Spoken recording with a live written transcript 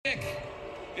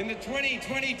In the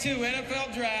 2022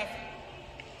 NFL Draft,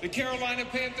 the Carolina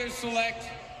Panthers select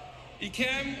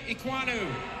Ikem Ekwonu,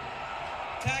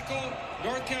 tackle,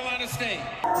 North Carolina State.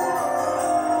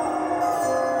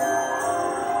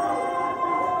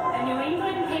 The New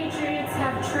England Patriots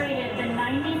have traded the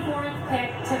 94th pick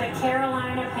to the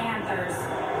Carolina Panthers.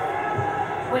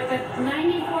 With the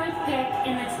 94th pick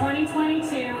in the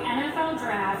 2022 NFL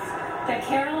Draft, the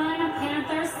Carolina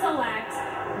Panthers select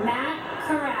Matt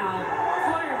Corral,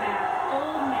 quarterback,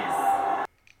 Ole Miss.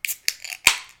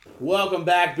 Welcome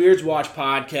back, Beards Watch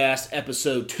Podcast,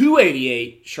 episode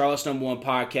 288, Charlotte's #1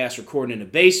 podcast, recording in the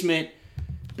basement.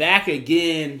 Back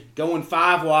again, going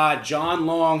 5 wide. John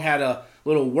Long had a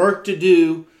little work to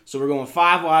do, so we're going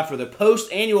 5 wide for the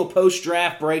annual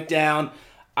post-draft breakdown.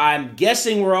 I'm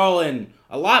guessing we're all in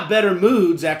a lot better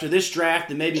moods after this draft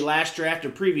than maybe last draft or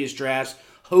previous drafts.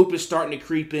 Hope is starting to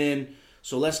creep in,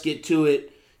 so let's get to it.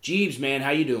 Jeeves, man,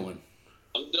 how you doing?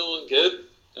 I'm doing good.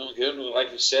 Doing good.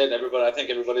 Like you said, I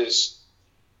think everybody's.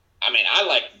 I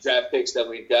like the draft picks that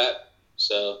we've got.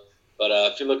 So, but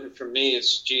if you're looking for me,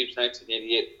 it's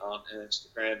Jeeves1988 on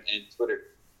Instagram and Twitter.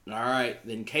 All right,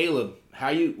 then Caleb,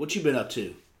 what you been up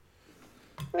to?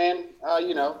 Man,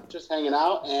 just hanging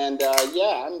out, and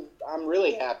I'm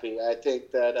really happy. I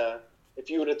think that if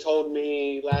you would have told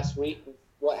me last week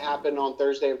what happened on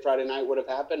Thursday and Friday night would have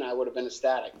happened, I would have been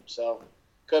ecstatic. So,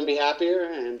 couldn't be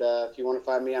happier. And if you want to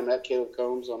find me, I'm at Caleb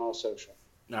Combs on all social.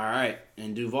 All right,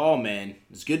 and Duval, man,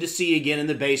 it's good to see you again in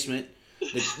the basement.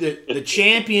 The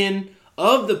champion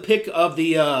of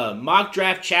the mock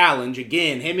draft challenge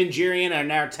again. Him and Jerian are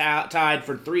now tied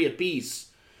for 3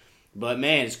 apiece. But,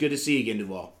 man, it's good to see you again,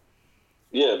 Duval.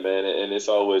 Yeah, man, and it's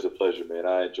always a pleasure, man.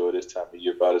 I enjoy this time of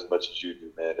year about as much as you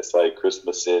do, man. It's like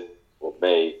Christmas in April,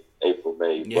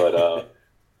 May. Yeah. But,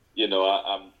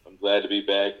 I'm glad to be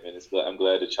back, and I'm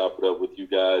glad to chop it up with you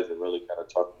guys and really kind of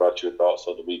talk about your thoughts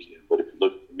on the weekend. But if you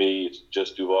look for me, it's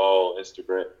just Duval,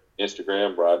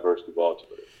 Instagram, Brad vs. Duval,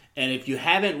 Twitter. And if you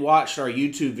haven't watched our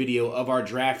YouTube video of our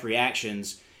draft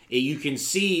reactions, you can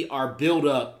see our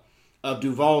build-up of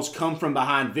Duval's come from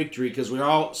behind victory, because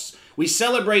we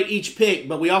celebrate each pick,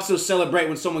 but we also celebrate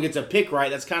when someone gets a pick right.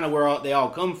 That's kind of where they all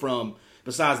come from,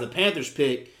 besides the Panthers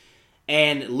pick.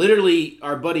 And literally,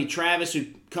 our buddy Travis, who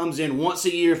comes in once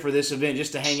a year for this event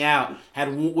just to hang out,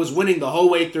 was winning the whole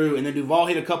way through, and then Duval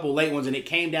hit a couple late ones, and it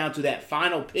came down to that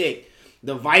final pick,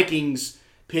 the Vikings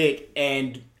pick,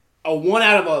 and a 1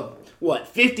 out of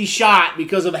 50 shot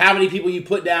because of how many people you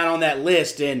put down on that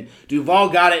list, and Duval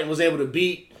got it and was able to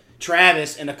beat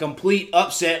Travis in a complete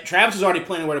upset. Travis was already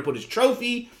planning where to put his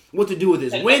trophy, what to do with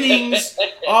his winnings,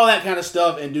 all that kind of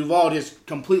stuff, and Duval just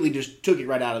completely took it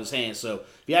right out of his hands. So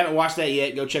if you haven't watched that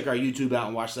yet, go check our YouTube out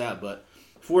and watch that. But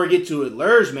before I get to it,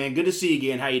 Lurs, man, good to see you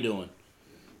again. How you doing?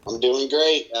 I'm doing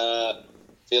great.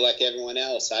 Feel like everyone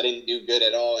else. I didn't do good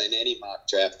at all in any mock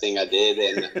draft thing I did,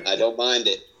 and I don't mind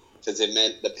it because it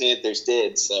meant the Panthers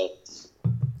did. So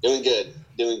doing good.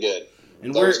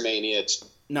 And Lurs Mania.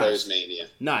 Nice.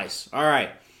 Nice. All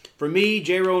right. For me,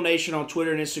 J-Roll Nation on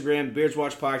Twitter and Instagram, Beards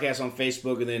Watch Podcast on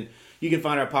Facebook, and then you can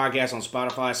find our podcast on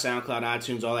Spotify, SoundCloud,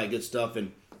 iTunes, all that good stuff.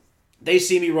 And they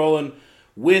see me rolling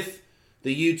with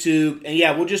the YouTube. And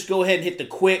yeah, we'll just go ahead and hit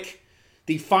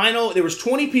the final. There was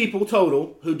 20 people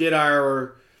total who did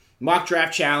our mock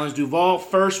draft challenge. Duval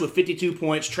first with 52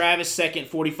 points. Travis second,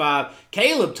 45.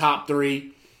 Caleb top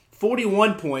 3,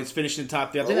 41 points, finished in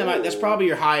top 3. I think that's probably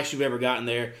your highest you've ever gotten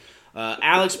there.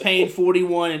 Alex Payne,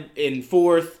 41 in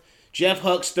 4th. Jeff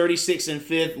Hucks, 36 in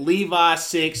 5th. Levi,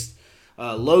 6th.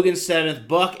 Logan, 7th.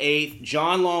 Buck, 8th.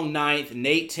 John Long, 9th.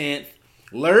 Nate, 10th.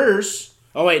 Lurs.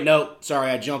 Oh, wait, no. Sorry,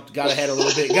 I got ahead a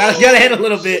little bit. Got ahead a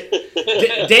little bit.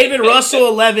 David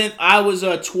Russell, 11th. I was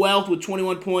 12th with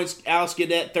 21 points. Alex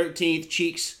Gadet, 13th.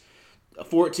 Cheeks,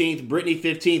 14th. Brittany,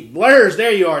 15th. Lurs,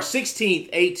 there you are. 16th,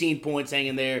 18 points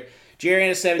hanging there. Jerry,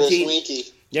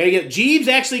 17th. There you go. Jeeves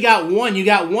actually got 1. You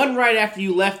got 1 right after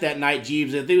you left that night,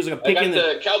 Jeeves. I think it was like a pick I got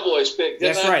the Cowboys pick.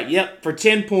 That's right. Yep, for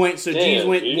 10 points. So Jeeves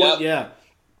went 1. Yeah.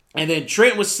 And then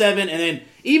Trent was 7, and then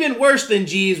even worse than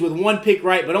Jeeves with 1 pick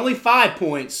right, but only 5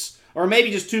 points, or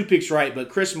maybe just 2 picks right. But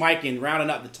Chris Mikan rounding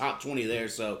up the top 20 there.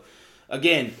 So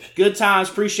again, good times.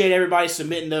 Appreciate everybody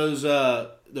submitting those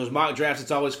mock drafts.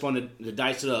 It's always fun to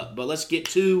dice it up. But let's get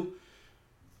to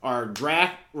our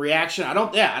draft reaction. I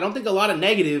don't think a lot of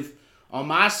negative. On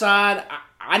my side,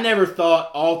 I never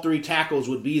thought all 3 tackles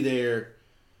would be there.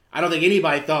 I don't think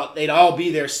anybody thought they'd all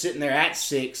be there sitting there at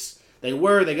 6. They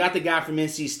were. They got the guy from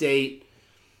NC State.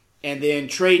 And then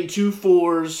trading 2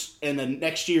 4s and the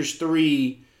next year's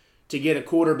 3 to get a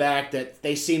quarterback that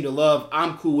they seem to love.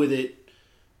 I'm cool with it.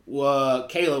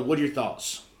 Caleb, what are your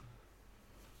thoughts?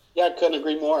 Yeah, I couldn't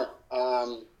agree more.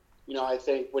 I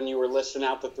think when you were listing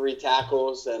out the 3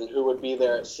 tackles and who would be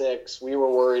there at 6, we were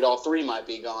worried all 3 might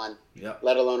be gone,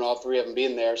 let alone all 3 of them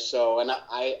being there. So, and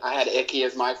I had Icky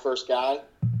as my first guy,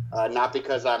 not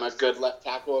because I'm a good left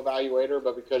tackle evaluator,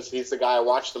 but because he's the guy I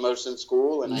watched the most in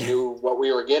school, and I knew what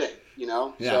we were getting,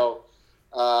 Yeah. So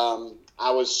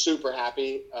I was super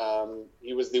happy.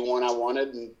 He was the one I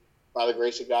wanted, and by the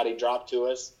grace of God, he dropped to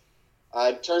us.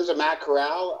 In terms of Matt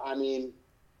Corral, I mean,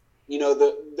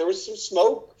 there was some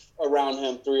smoke around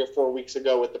him 3 or 4 weeks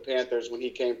ago with the Panthers when he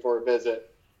came for a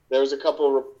visit. There was a couple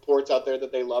of reports out there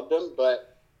that they loved him,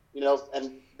 but,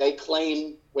 and they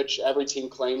claim, which every team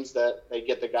claims that they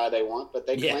get the guy they want, but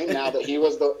they claim now that he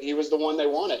was the one they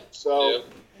wanted. So,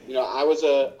 I was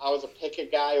a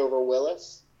Pickett guy over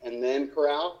Willis and then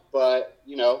Corral, but,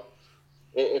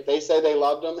 if they say they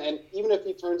loved him, and even if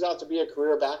he turns out to be a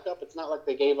career backup, it's not like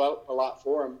they gave up a lot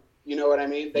for him. You know what I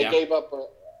mean? They gave up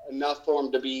enough for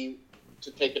him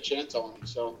to take a chance on him.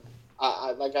 So,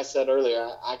 like I said earlier,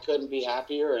 I couldn't be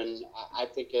happier, and I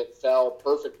think it fell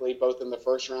perfectly both in the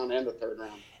first round and the third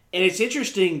round. And it's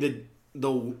interesting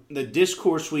the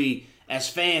discourse we, as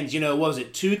fans, what was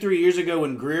it, 2-3 years ago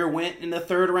when Greer went in the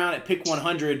third round at pick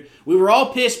 100, we were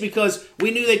all pissed because we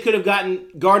knew they could have gotten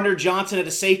Gardner Johnson at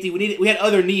a safety. We had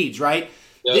other needs, right?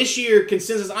 Yep. This year,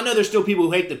 consensus, I know there's still people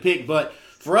who hate the pick, but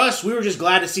for us, we were just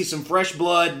glad to see some fresh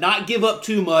blood, not give up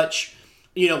too much.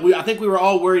 I think we were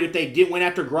all worried if they went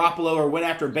after Garoppolo or went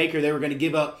after Baker, they were going to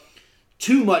give up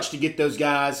too much to get those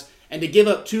guys. And to give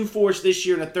up 2 fourths this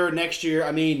year and a third next year,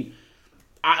 I mean,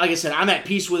 like I said, I'm at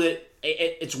peace with it.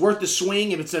 It's worth the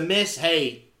swing. If it's a miss,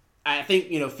 hey, I think,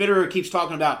 Fitterer keeps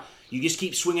talking about you just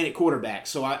keep swinging at quarterback.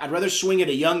 So I'd rather swing at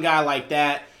a young guy like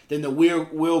that than the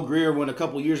Will Greer one a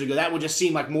couple years ago. That would just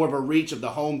seem like more of a reach of the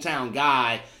hometown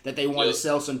guy that they want to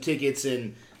sell some tickets.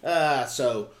 And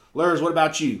so, Lurs, what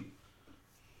about you?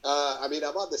 I'm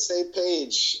on the same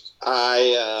page.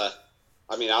 I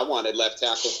wanted left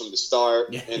tackle from the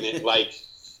start, and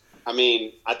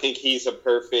I think he's a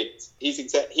perfect.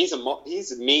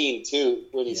 He's mean too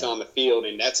when he's on the field,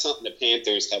 and that's something the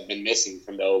Panthers have been missing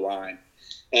from the O-line.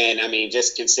 And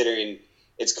just considering,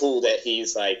 it's cool that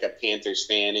he's like a Panthers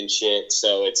fan and shit.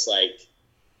 So it's like,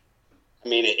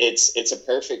 it's a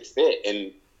perfect fit,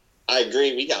 and I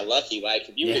agree. We got lucky. Like,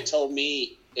 if you would have told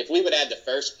me, if we would have had the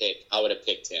first pick, I would have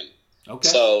picked him. Okay.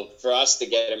 So for us to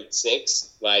get him at 6,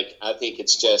 I think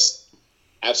it's just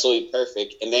absolutely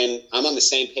perfect. And then I'm on the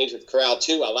same page with Corral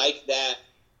too. I like that.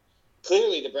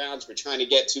 Clearly the Browns were trying to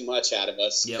get too much out of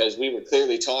us because we were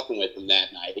clearly talking with them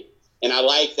that night. And I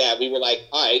like that. We were like,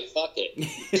 all right, fuck it.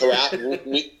 Corral,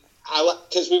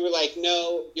 because we were like,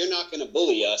 no, you're not going to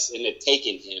bully us into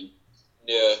taking him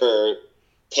for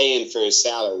paying for his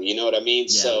salary. You know what I mean?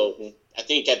 Yeah. So I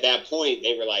think at that point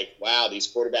they were like, wow, these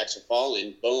quarterbacks are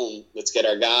falling. Boom, let's get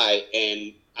our guy.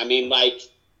 And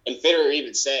and Fitterer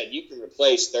even said, you can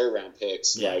replace third-round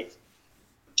picks. Yeah.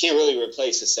 Can't really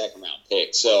replace a second-round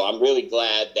pick. So I'm really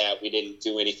glad that we didn't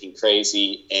do anything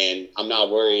crazy, and I'm not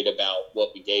worried about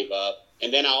what we gave up.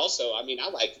 And then I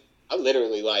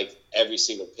literally like every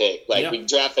single pick. We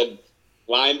drafted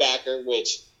linebacker,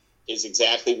 which is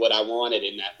exactly what I wanted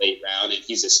in that late round, and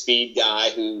he's a speed guy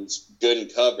who's good in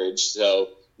coverage. So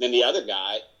then the other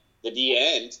guy, the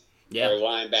D-end, or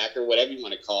linebacker, whatever you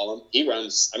want to call him, he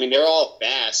runs. They're all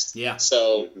fast. Yeah.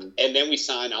 So, and then we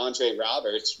signed Andre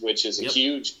Roberts, which is a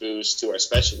huge boost to our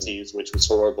special teams, which was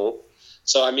horrible.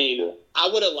 So, I would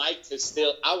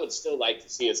still like to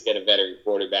see us get a veteran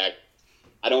quarterback.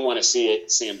 I don't want to see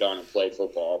Sam Darnold play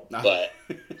football, but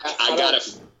I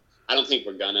don't think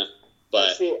we're gonna.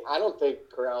 But see, I don't think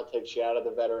Corral takes you out of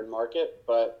the veteran market,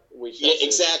 but we should. Yeah,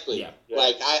 exactly. Yeah.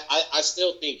 I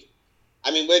still think.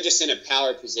 We're just in a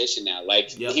power position now.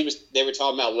 They were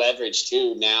talking about leverage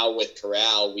too. Now with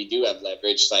Corral, we do have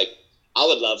leverage. I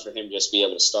would love for him to just be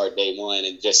able to start day one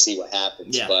and just see what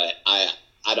happens. Yeah. But I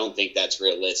don't think that's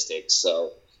realistic.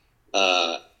 So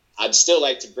I'd still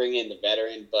like to bring in the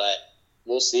veteran, but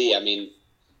we'll see.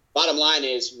 Bottom line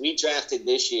is we drafted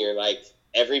this year,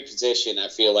 every position I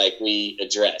feel like we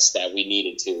addressed that we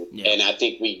needed to. Yeah. And I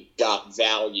think we got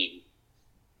value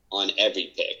on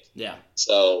every pick. Yeah.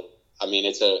 So,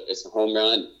 it's a home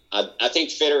run. I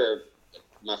think Fitterer,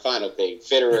 my final thing,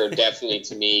 Fitterer definitely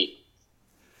to me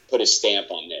put a stamp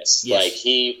on this. Yes.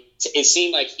 It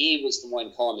seemed like he was the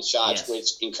one calling the shots,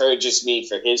 which encourages me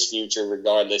for his future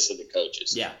regardless of the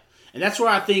coaches. Yeah. And that's where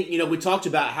I think, we talked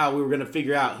about how we were going to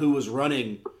figure out who was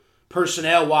running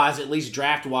personnel-wise, at least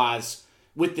draft-wise,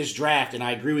 with this draft. And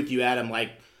I agree with you, Adam. I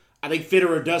think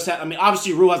Fitterer does have,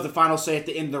 obviously Rule has the final say at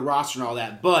the end of the roster and all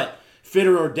that, but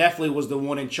Fitterer definitely was the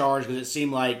one in charge because it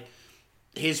seemed like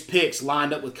his picks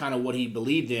lined up with kind of what he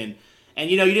believed in. And,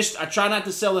 I try not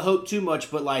to sell the hope too much,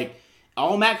 but,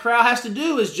 all Matt Corral has to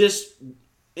do is just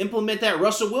implement that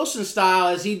Russell Wilson style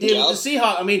as he did with the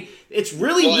Seahawks. I mean, it's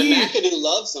really weird. McAdoo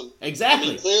loves him. Exactly.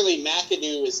 I mean, clearly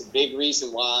McAdoo is a big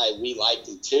reason why we liked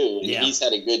him, too. And he's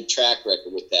had a good track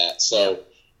record with that. So,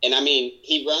 and, I mean,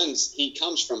 he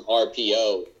comes from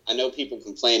RPO. I know people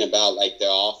complain about, their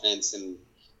offense and,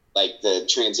 the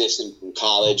transition from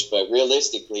college. But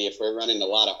realistically, if we're running a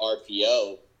lot of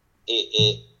RPO,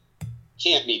 it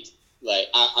can't be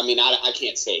I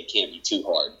can't say it can't be too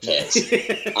hard because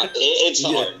it's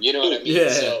hard. You know what I mean? Yeah.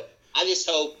 So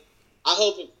I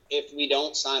hope if we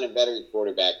don't sign a veteran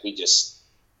quarterback, he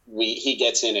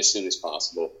gets in as soon as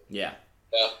possible. Yeah.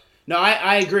 No,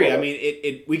 I agree. I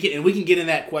mean, we can get in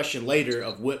that question later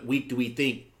of what week do we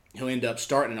think he'll end up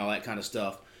starting and all that kind of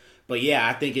stuff. But yeah,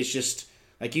 I think it's just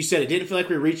like you said, it didn't feel like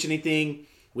we reached anything.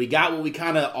 We got what we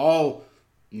kind of all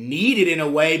needed in a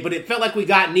way, but it felt like we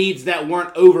got needs that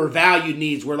weren't overvalued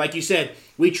needs where, like you said,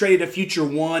 we traded a future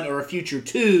 1 or a future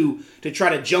 2 to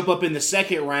try to jump up in the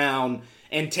second round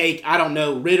and take, I don't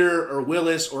know, Ritter or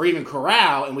Willis or even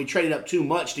Corral, and we traded up too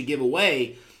much to give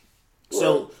away.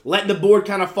 So letting the board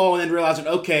kind of fall and then realizing,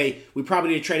 okay, we probably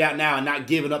need to trade out now and not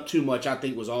giving up too much, I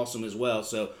think was awesome as well.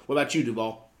 So what about you,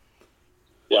 Duval?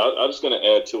 Yeah, I'm just going to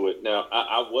add to it. Now,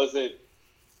 I wasn't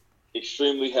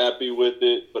extremely happy with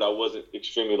it, but I wasn't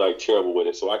extremely terrible with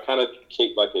it. So I kind of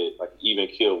kept like even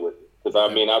kill with it. Because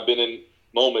I mean, I've been in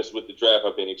moments with the draft,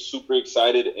 I've been super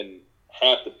excited and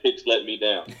half the picks let me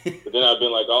down. But then I've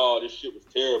been like, oh, this shit was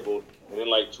terrible. And then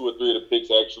 2 or 3 of the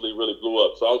picks actually really blew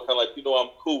up. So I was kind of I'm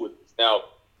cool with this. Now,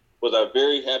 was I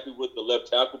very happy with the left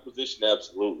tackle position?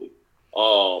 Absolutely.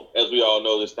 As we all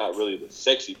know, it's not really the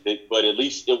sexy pick, but at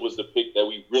least it was the pick that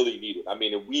we really needed. I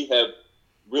mean, we have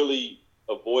really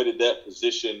avoided that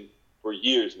position for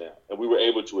years now, and we were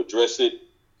able to address it,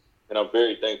 and I'm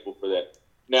very thankful for that.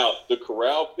 Now, the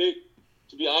Corral pick,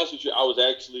 to be honest with you, I was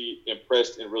actually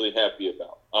impressed and really happy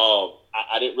about.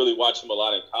 I didn't really watch him a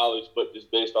lot in college, but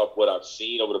just based off what I've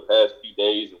seen over the past few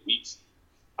days and weeks,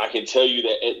 I can tell you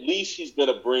that at least he's going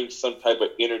to bring some type of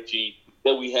energy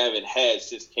that we haven't had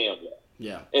since Cam left.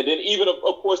 Yeah. And then even,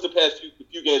 of course, the past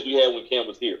few games we had when Cam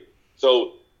was here.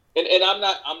 So, and I'm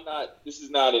not, this is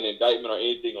not an indictment or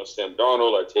anything on Sam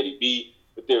Darnold or Teddy B,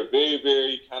 but they're very,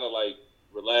 very kind of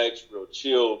relaxed, real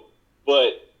chill.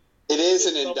 But it is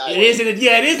an indictment. It is an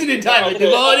indictment. Okay.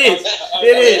 Well, it is.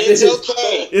 It is. It's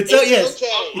okay. It's okay.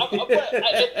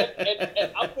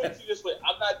 And I'm putting it this way.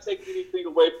 I'm not taking anything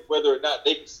away from whether or not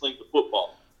they can sling the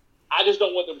football. I just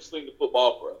don't want them to sling the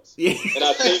football for us. Yeah. And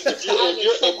I think if you're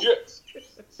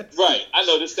right, I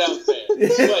know this sounds bad, but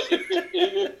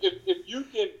if you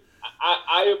can,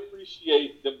 I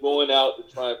appreciate them going out to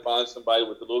try and find somebody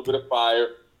with a little bit of fire,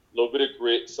 a little bit of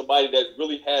grit, somebody that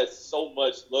really has so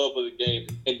much love of the game,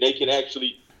 and they can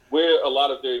actually wear a lot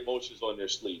of their emotions on their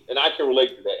sleeve. And I can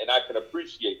relate to that, and I can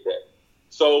appreciate that.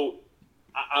 So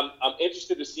I'm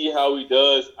interested to see how he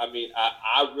does. I mean,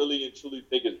 I really and truly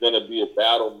think it's going to be a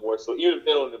battle more. So even if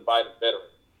they don't invite a veteran,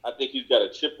 I think he's got a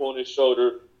chip on his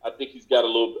shoulder. I think he's got a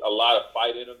lot of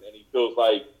fight in him, and he feels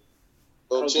like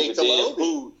Jake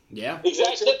Delhomme. Yeah,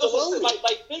 exactly.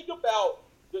 Like think about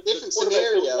the different quarterbacks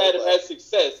scenario. that have had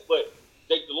success, but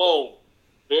Jake Delhomme,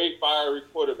 very fiery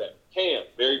quarterback. Cam,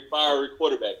 very fiery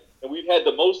quarterback, and we've had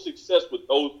the most success with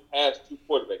those past 2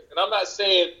 quarterbacks. And I'm not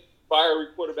saying fiery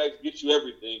quarterbacks get you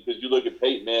everything, because you look at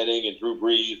Peyton Manning and Drew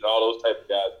Brees and all those type of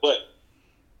guys. But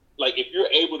if you're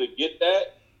able to get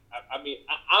that, I mean,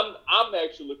 I'm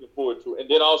actually looking forward to it. And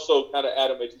then also, kind of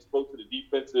Adam, as you spoke to the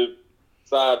defensive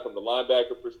side from the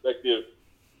linebacker perspective,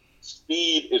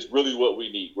 speed is really what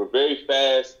we need. We're very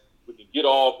fast. We can get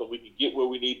off and we can get where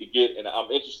we need to get. And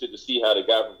I'm interested to see how the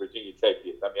guy from Virginia Tech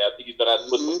is. I mean, I think he's going to have to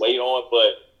put some weight on,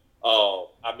 but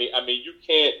I mean, you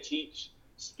can't teach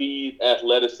speed,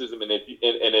 athleticism, and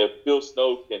if Phil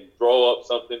Snow can draw up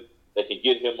something that can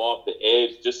get him off the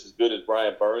edge just as good as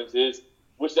Brian Burns is,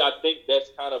 which I think that's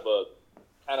kind of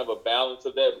a balance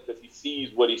of that, because he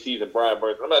sees what he sees in Brian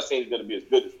Burns. I'm not saying he's going to be as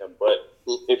good as him, but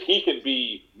if he can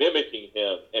be mimicking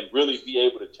him and really be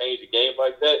able to change a game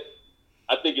like that,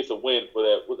 I think it's a win for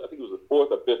that. I think it was the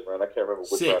 4th or 5th round. I can't remember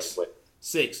which round he went.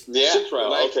 6. Yeah. 6th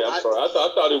round. Okay, I'm sorry. I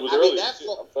thought it was early. I'm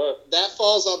sorry. That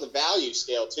falls on the value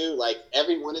scale too.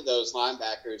 Every one of those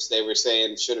linebackers, they were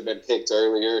saying should have been picked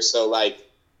earlier. So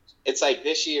it's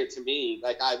this year to me.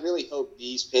 I really hope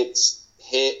these picks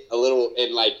hit a little,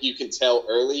 and you can tell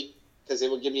early, because it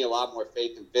would give me a lot more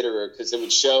faith in Fitterer, because it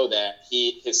would show that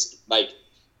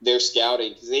their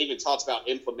scouting, because they even talked about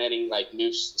implementing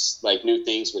new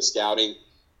things with scouting.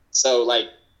 So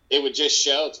it would just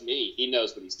show to me he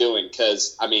knows what he's doing.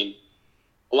 Because, I mean,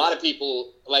 a lot of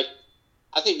people, like,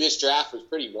 I think this draft was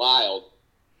pretty wild.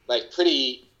 Like,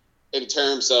 pretty in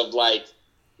terms of, like,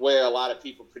 where a lot of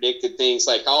people predicted things.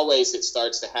 Like, always it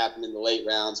starts to happen in the late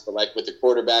rounds. But, like, with the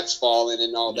quarterbacks falling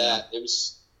and all that, it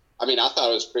was – I mean, I thought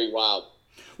it was pretty wild.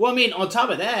 Well, I mean, on top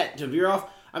of that, to veer off,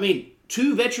 I mean,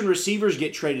 2 veteran receivers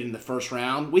get traded in the first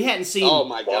round. We hadn't seen. Oh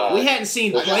my God! We hadn't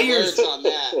seen I players. got words on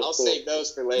that. I'll save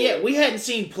those for later. Yeah, we hadn't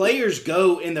seen players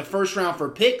go in the first round for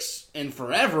picks in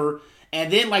forever.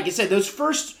 And then, like I said, those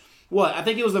first I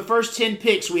think it was the first 10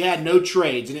 picks we had no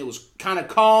trades, and it was kind of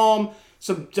calm.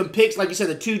 Some picks, like you said,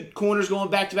 the 2 corners going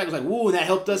back to back was like, woo, and that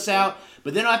helped us out.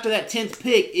 But then after that 10th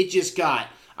pick, it just got.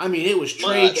 I mean, it was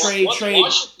trade.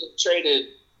 Washington traded.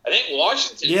 I think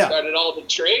Washington started all the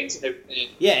trades and everything.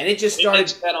 Yeah, and it just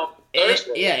started.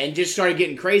 And just started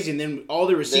getting crazy, and then all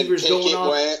the receivers going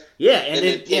off. Went, and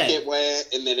then Pickett went,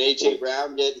 and then A.J.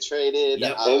 Brown getting traded.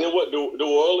 Yep. And then what? New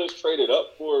Orleans traded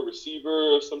up for a receiver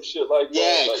or some shit like that.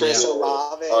 Yeah, like, Chris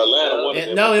Olave. Or Atlanta won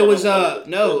it. No, it was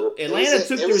Atlanta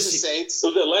took the Saints. It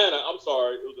was Atlanta. I'm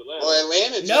sorry, it was Atlanta.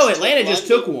 Well, Atlanta just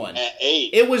took one at 8.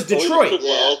 It was Detroit.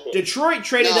 Okay. Detroit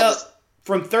traded up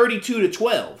from 32 to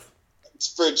 12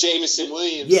 for Jamison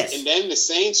Williams. Yes, and then the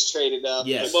Saints traded up.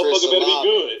 Yes, that motherfucker better be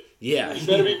good. Yeah. You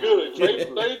better be good. Trade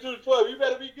from 32 to 12. You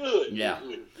better be good. Yeah.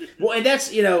 Well, and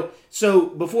that's, so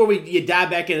before you dive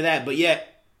back into that, but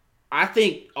yet, I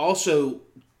think also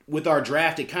with our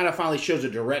draft, it kind of finally shows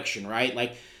a direction, right?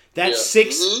 Like, that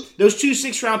those 2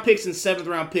 6th-round picks and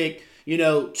 7th-round pick,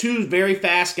 2 very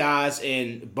fast guys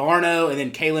in Barno and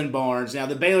then Kalen Barnes. Now,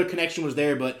 the Baylor connection was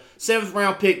there, but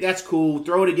 7th-round pick, that's cool.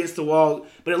 Throw it against the wall.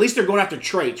 But at least they're going after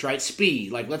traits, right?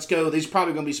 Speed. Like, let's go. These are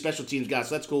probably going to be special teams guys,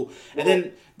 so that's cool. And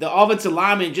then the offensive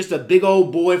lineman, just a big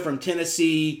old boy from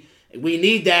Tennessee. We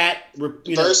need that.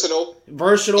 Versatile.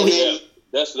 Then,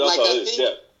 that's what I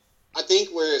thought. I think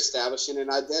we're establishing an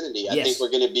identity. I Yes. think we're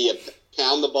going to be a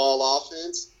pound-the-ball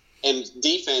offense, and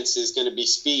defense is going to be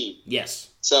speed. Yes.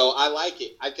 So I like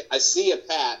it. I see a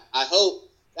path. I hope.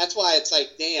 That's why it's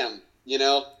like, damn,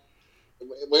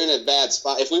 we're in a bad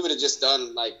spot. If we would have just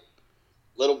done, like,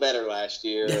 a little better last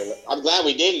year. I'm glad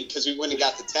we didn't because we wouldn't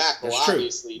have got the tackle, That's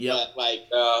obviously. True. Yep. But, like,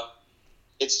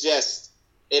 it's just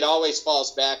 – it always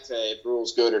falls back to if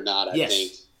rule's good or not, I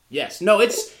think. Yes. No,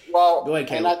 it's – Well, go ahead,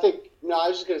 Caleb. and I think – no, I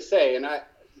was just going to say, and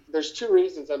there's 2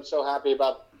 reasons I'm so happy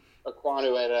about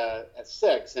Ekwonu at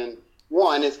 6. And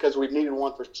one is because we've needed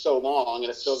one for so long,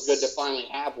 and it feels good to finally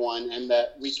have one and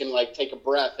that we can, like, take a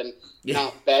breath and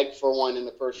not beg for one in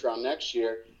the first round next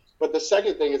year. But the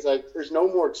second thing is, like, there's no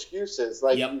more excuses.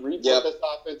 Like, you rebuilt this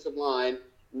offensive line.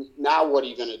 Now what are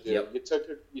you going to do? Yep.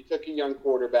 You took a young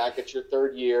quarterback. It's your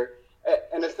 3rd year.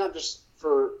 And it's not just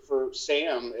for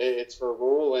Sam. It's for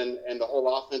Rule and the whole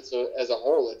offense as a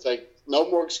whole. It's like, no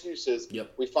more excuses.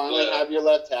 Yep. We finally have your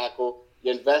left tackle.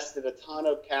 You invested a ton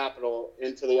of capital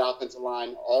into the offensive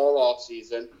line all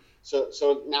offseason.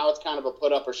 So now it's kind of a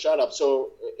put up or shut up.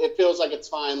 So it feels like it's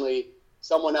finally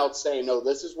someone else saying, no,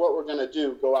 this is what we're going to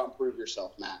do. Go out and prove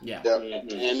yourself, Matt. Yeah.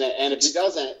 Mm-hmm. And if he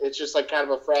doesn't, it's just like kind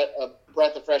of a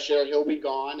breath of fresh air. He'll be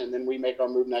gone, and then we make our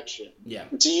move next year. Yeah.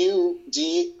 Do you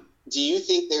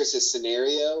think there's a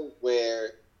scenario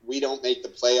where we don't make the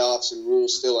playoffs and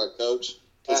Rule's still our coach?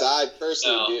 Because I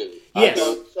personally do. Yes.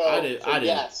 I do.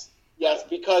 Yes,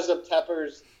 because of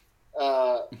Tepper's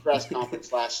press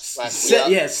conference last week.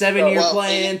 Yeah, 7-year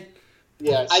plan.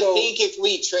 Yeah, I think if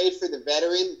we trade for the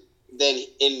veteran,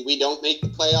 and we don't make the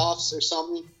playoffs or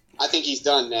something, I think he's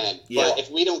done then. Yeah. But if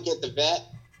we don't get the vet,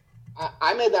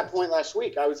 I made that point last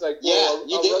week. I was like,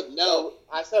 you did. No,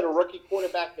 I said a rookie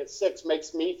quarterback at 6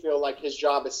 makes me feel like his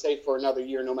job is safe for another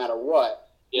year, no matter what.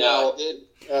 Yeah, I did.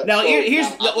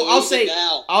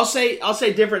 I'll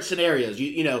say different scenarios.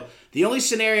 The only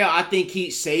scenario I think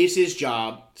he saves his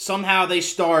job, somehow they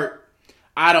start,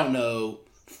 I don't know,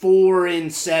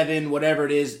 4-7, whatever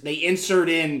it is. They insert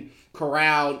in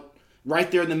Corral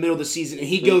right there in the middle of the season, and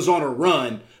he goes on a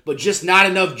run, but just not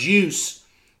enough juice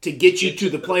to get you to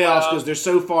the playoffs because they're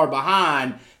so far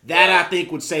behind. That I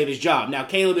think would save his job. Now,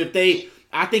 Caleb,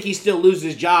 I think he still loses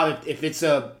his job if it's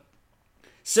a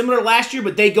similar to last year,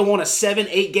 but they go on a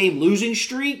 7-8 game losing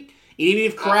streak. Even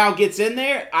if Corral gets in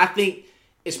there, I think,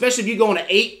 especially if you go on an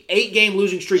 8 game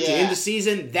losing streak to end the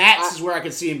season, that's where I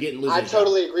can see him getting losing. I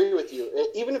totally agree with you.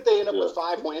 Even if they end up with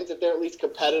 5 wins, if they're at least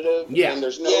competitive, and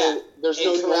there's no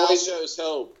noise, shows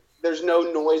hope. There's no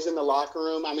noise in the locker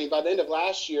room. I mean, by the end of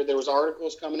last year, there was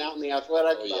articles coming out in the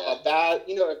Athletic about,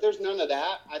 if there's none of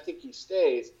that, I think he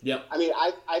stays. Yep. I mean,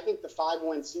 I think the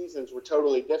 5-win seasons were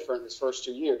totally different his first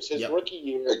 2 years. His rookie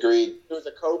year, agreed. It was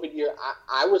a COVID year.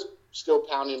 I was still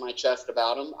pounding my chest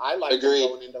about him. I liked him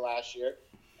going into last year.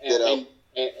 And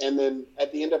then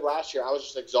at the end of last year, I was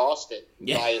just exhausted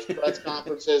by his press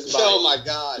conferences. Oh my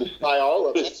God! By all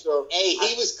of it. So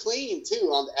he was clean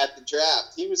too at the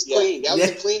draft. He was clean. That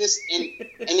was the cleanest. And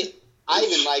I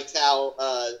even liked how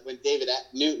when David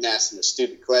Newton asked him a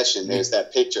stupid question, there's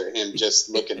that picture of him just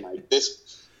looking like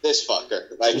this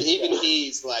fucker. Like even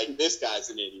he's like, this guy's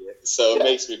an idiot. So it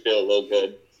makes me feel a little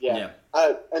good. Yeah.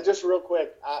 And just real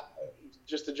quick,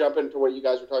 just to jump into what you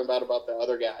guys were talking about the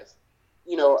other guys.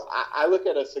 You know, I look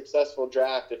at a successful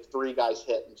draft if 3 guys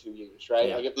hit in 2 years, right?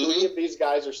 Yeah. Like if 3 of these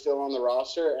guys are still on the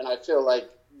roster, and I feel like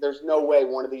there's no way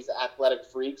one of these athletic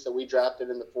freaks that we drafted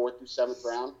in the 4th through 7th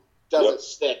round doesn't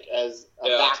stick as a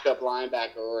backup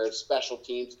linebacker or a special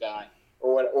teams guy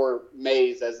or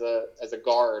Mays as a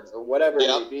guard or whatever it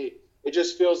may be. It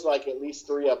just feels like at least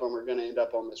 3 of them are going to end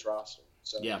up on this roster.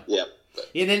 So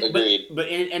Agreed. But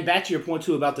back to your point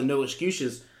too about the no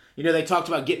excuses. You know, they talked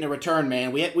about getting a return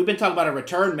man. We've been talking about a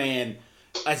return man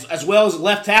as well as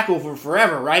left tackle for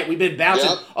forever, right? We've been bouncing.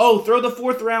 Yep. Oh, throw the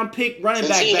 4th round pick running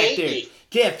back there.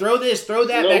 Yeah, throw this, throw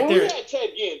that back there. We had Ted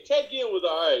Ginn. Ted Ginn was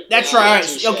all right. That's right.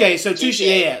 Okay, so Touche.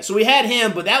 Yeah. So we had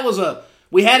him, but that was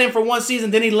we had him for 1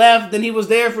 season, then he left, then he was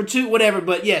there for 2, whatever.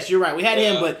 But yes, you're right. We had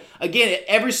him, but again,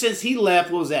 ever since he left,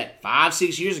 what was that,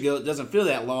 5-6 years ago? It doesn't feel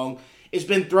that long. It's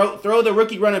been throw the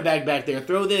rookie running back there,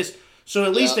 throw this. So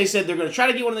at least they said they're going to try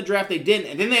to get one in the draft. They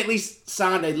didn't, and then they at least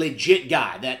signed a legit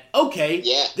guy.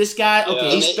 This guy.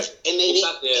 Okay,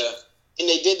 and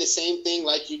they did the same thing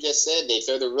like you just said. They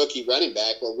throw the rookie running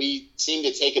back. Well, we seem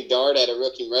to take a dart at a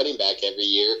rookie running back every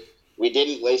year. We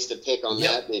didn't waste a pick on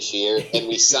that this year, and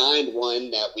we signed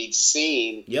one that we've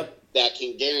seen that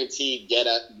can guarantee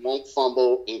won't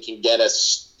fumble and can get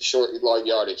us short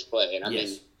yardage play. And I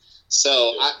mean,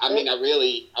 so I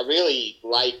really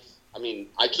like. I mean,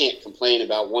 I can't complain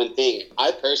about one thing.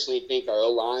 I personally think our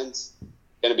O-line's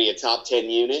going to be a top 10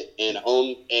 unit and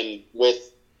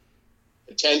with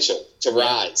potential to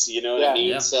rise. You know what I mean?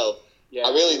 Yeah. So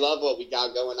I really love what we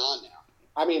got going on now.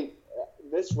 I mean,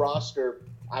 this roster,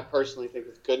 I personally think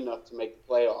is good enough to make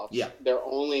the playoffs. Yeah. They're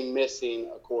only missing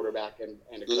a quarterback and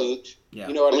a coach. Yeah.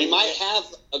 You know what I mean? We might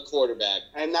have a quarterback.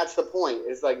 And that's the point.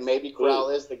 It's like maybe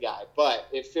Corral is the guy. But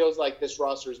it feels like this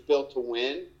roster is built to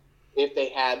win. If they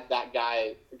had that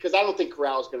guy, because I don't think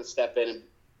Corral is going to step in and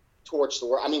torch the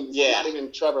world. I mean, not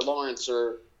even Trevor Lawrence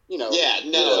or, agreed. You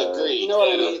know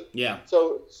what I mean? Yeah.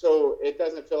 So it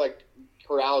doesn't feel like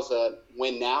Corral's a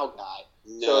win now guy.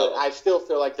 No. So I still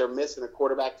feel like they're missing a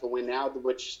quarterback to win now,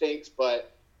 which stinks. But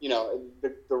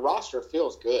the roster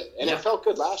feels good, and it felt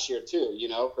good last year too.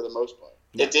 For the most part,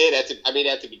 it did. At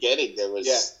the beginning, there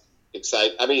was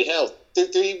excitement. I mean, hell.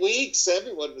 3 weeks,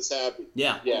 everyone was happy.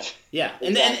 Yeah.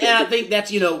 And I think that's,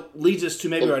 leads us to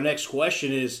maybe our next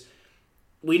question is,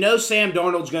 we know Sam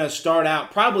Darnold's going to start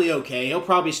out probably okay. He'll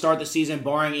probably start the season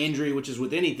barring injury, which is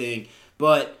with anything.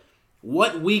 But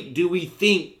what week do we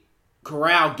think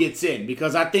Corral gets in?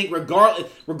 Because I think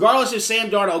regardless if Sam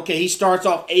Darnold, he starts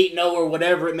off 8-0 or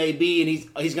whatever it may be, and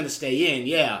he's going to stay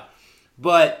in,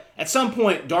 But at some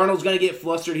point, Darnold's going to get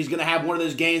flustered. He's going to have one of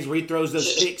those games where he throws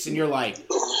those picks, and you're like,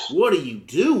 what are you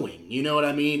doing? You know what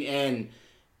I mean? And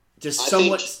to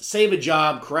somewhat save a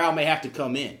job, Corral may have to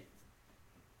come in.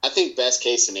 I think best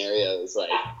case scenario is like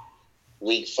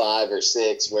week 5 or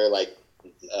 6 where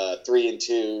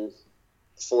 3-2,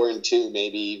 4-2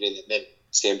 maybe even, and then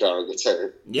Sam Darnold gets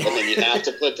hurt. Yeah. And then you have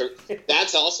to put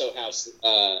that's also how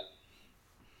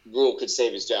Rule could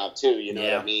save his job too, you know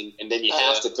what I mean? And then you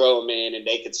have to throw him in, and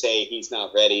they could say he's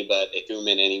not ready, but they threw him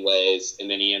in anyways,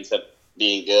 and then he ends up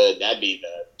being good. That'd be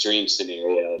the dream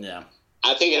scenario. Yeah.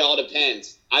 I think it all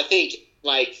depends. I think,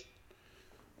 I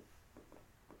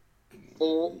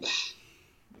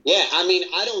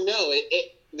don't know.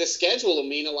 The schedule will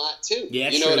mean a lot too. Yeah,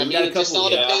 you know what I mean? It just all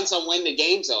depends on when the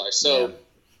games are. So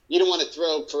you don't want to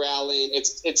throw Corral in.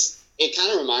 It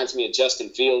kind of reminds me of Justin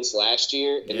Fields last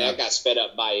year, and that got sped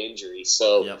up by injury.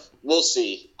 So we'll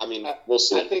see. I mean, we'll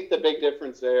see. I think the big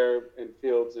difference there in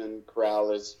Fields and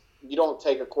Corral is you don't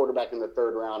take a quarterback in the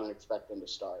 3rd round and expect them to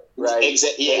start, right?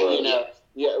 Exactly.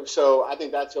 So I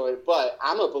think that's the only. But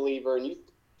I'm a believer, and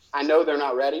I know they're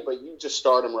not ready, but you just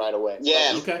start them right away.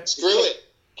 Yeah. Okay. Screw it.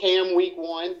 Cam week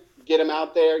 1. Get him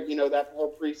out there. That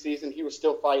whole preseason, he was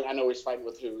still fighting. I know he's fighting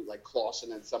with who, like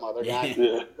Clausen and some other guy.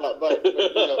 But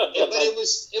it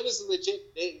was legit.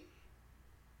 I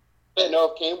didn't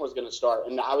know if Cam was going to start,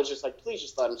 and I was just like, please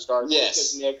just let him start.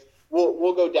 Yes. Nick,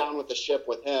 we'll go down with the ship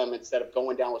with him instead of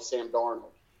going down with Sam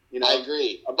Darnold. I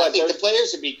agree. But I think the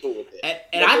players would be cool with it.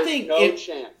 And I think no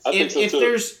chance. If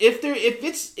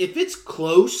it's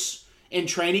close in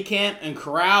training camp and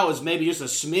Corral is maybe just a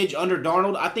smidge under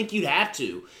Darnold, I think you'd have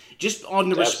to. Just on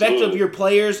the respect of your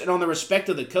players and on the respect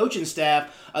of the coaching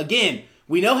staff. Again,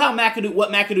 we know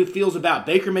what McAdoo feels about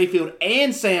Baker Mayfield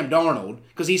and Sam Darnold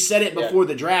because he said it before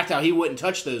the draft how he wouldn't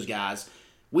touch those guys.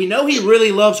 We know he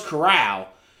really loves Corral.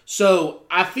 So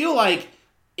I feel like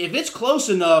if it's close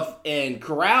enough and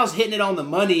Corral's hitting it on the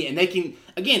money and they can,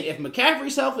 again, if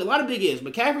McCaffrey's healthy, a lot of big ifs,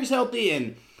 McCaffrey's healthy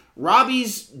and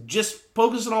Robbie's just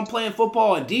focusing on playing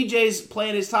football and DJ's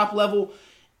playing his top level,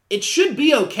 it should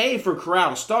be okay for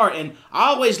Corral to start. And I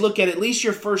always look at least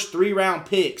your first 3-round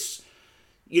picks,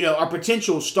 are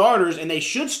potential starters, and they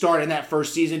should start in that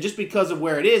first season just because of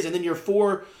where it is. And then your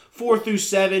 4 through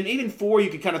 7, even 4 you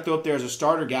could kind of throw up there as a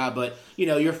starter guy, but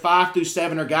your 5 through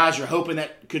 7 are guys you're hoping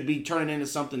that could be turning into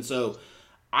something. So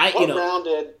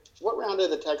What round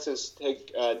did the Texans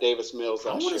take Davis Mills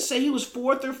last year? I want to say he was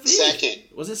 4th or 5th. Second.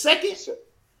 Was it second?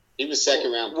 He was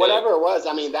second round pick. Whatever it was,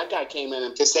 I mean, that guy came in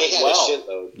and because they had a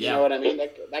shitload. You know what I mean?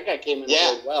 That guy came in and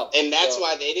played well. And that's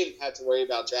why they didn't have to worry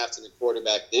about drafting a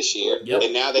quarterback this year. Yep.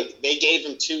 And now they gave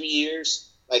him 2 years.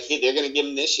 Like, they're going to give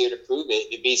him this year to prove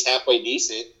it. If he's halfway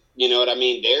decent, you know what I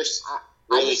mean? They're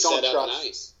really set up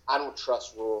nice. I don't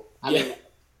trust Rule. I mean,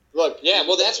 look. Yeah,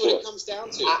 well, that's what it comes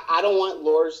down to. I don't want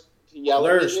Lors to yell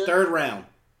at me here. 3rd round.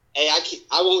 Hey,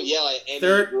 I won't yell at any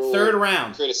third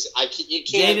round. You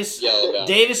can't yell about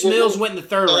Davis Mills went in the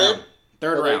 3rd round.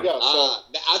 Third round.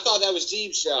 I thought that was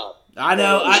Jeeves' job. I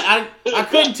know. I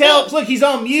couldn't tell. Look, he's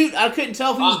on mute. I couldn't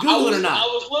tell if he was Googling or not. I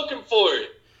was looking for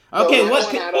it. Okay,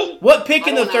 what pick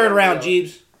in the 3rd round,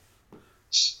 Jeeves?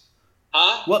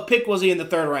 Huh? What pick was he in the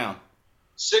 3rd round?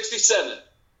 67.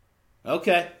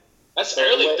 Okay. That's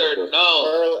early third. No.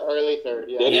 Early third,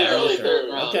 Early third.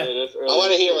 Okay. Yeah, that's I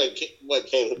want to hear what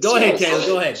Caleb Go ahead, Caleb.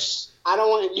 Go ahead. I don't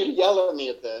want you to yell at me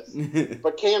at this,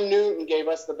 but Cam Newton gave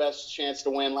us the best chance to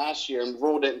win last year, and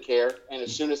Rule didn't care. And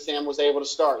as soon as Sam was able to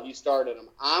start, he started him.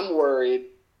 I'm worried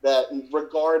that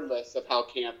regardless of how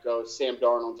camp goes, Sam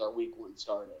Darnold's our week 1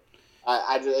 starter.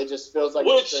 It just feels like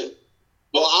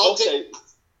I'll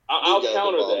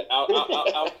counter that.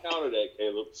 I'll counter that,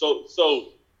 Caleb.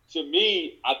 So to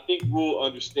me, I think Rule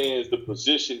understands the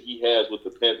position he has with the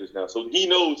Panthers now. So he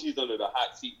knows he's under the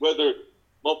hot seat, whether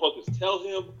motherfuckers tell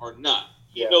him or not.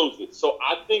 He knows it. So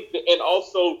I think that, and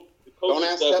also the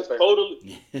coaching staff is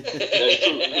totally that's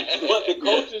true. But the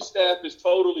coaching staff is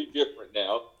totally different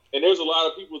now. And there's a lot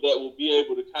of people that will be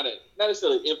able to kind of not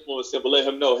necessarily influence him, but let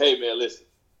him know, hey man, listen,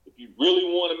 if you really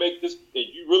want to make this and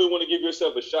you really want to give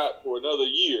yourself a shot for another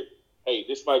year, hey,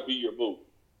 this might be your move.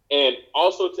 And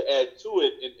also to add to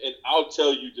it, and I'll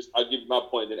tell you, I'll give you my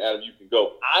point, and then Adam, you can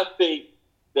go. I think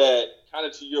that, kind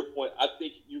of to your point, I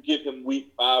think you give him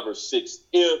week 5 or 6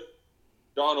 if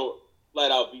Darnold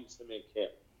flat out beats him in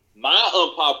camp. My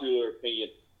unpopular opinion,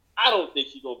 I don't think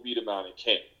he's going to beat him out in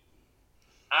camp.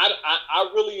 I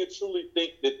really and truly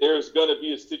think that there's going to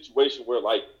be a situation where,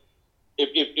 like,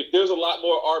 if there's a lot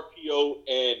more RPO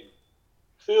and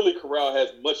clearly Corral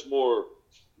has much more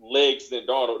legs than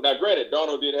Darnold. Now, granted,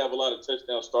 Darnold did have a lot of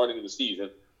touchdowns starting in the season,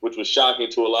 which was shocking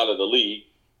to a lot of the league.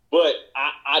 But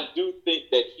I do think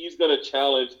that he's going to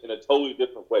challenge in a totally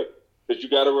different way. Because you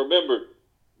got to remember,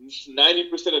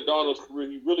 90% of Darnold's career,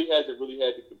 he really hasn't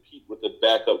had to compete with a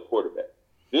backup quarterback.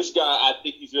 This guy, I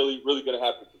think he's really going to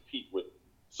have to compete with.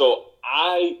 So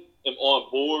I am on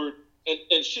board.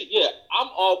 And shit, yeah, I'm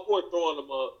all for throwing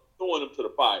him to the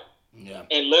fire. Yeah.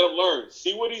 And let him learn.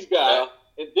 See what he's got.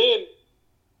 And then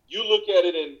you look at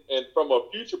it and from a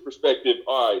future perspective,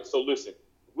 all right, so listen,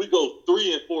 we go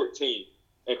 3-14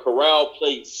 and Corral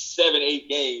played 7-8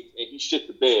 games and he shit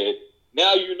the bed.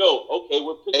 Now you know, okay,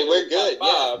 we're good.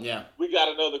 5. Yeah. We got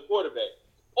another quarterback.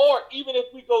 Or even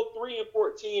if we go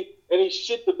 3-14 and he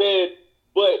shit the bed,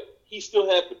 but he still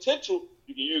had potential,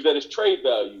 you can use that as trade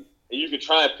value. And you can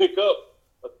try and pick up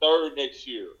a 3rd next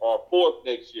year or a 4th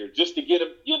next year just to get him,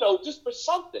 just for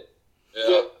something.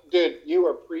 Yeah. Dude, you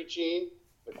are preaching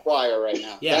the choir right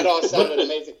now. Yeah. That all sounded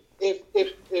amazing.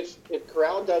 If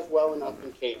Corral does well enough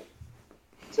in camp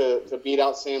to beat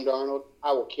out Sam Darnold,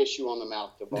 I will kiss you on the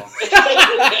mouth, Devon.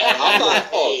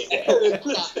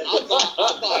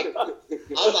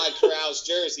 I'll buy Corral's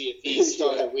jersey if he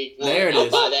started week 1. There it I'll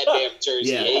is. buy that damn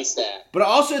jersey ASAP. But I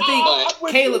also think,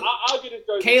 Caleb, I'll get his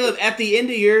jersey. Caleb, at the end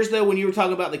of yours, though, when you were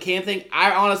talking about the camp thing,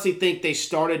 I honestly think they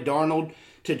started Darnold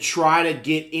to try to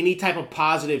get any type of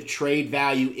positive trade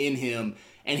value in him,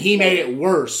 and he made it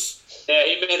worse. Yeah,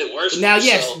 he made it worse. Now,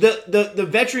 yes, the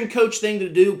veteran coach thing to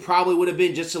do probably would have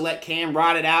been just to let Cam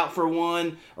ride it out for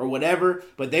one or whatever,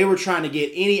 but they were trying to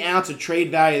get any ounce of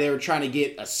trade value. They were trying to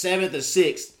get a 7th, a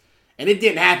 6th, and it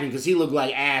didn't happen because he looked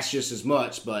like ass just as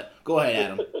much, but go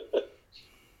ahead, Adam.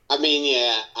 I mean,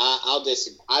 yeah, I'll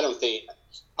disagree. I don't think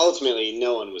ultimately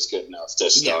no one was good enough to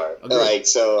start. Yeah,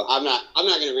 so I'm not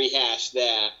going to rehash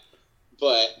that,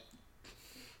 but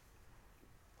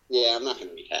yeah, I'm not going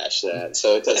to rehash that.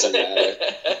 So it doesn't matter.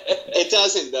 It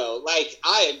doesn't though. Like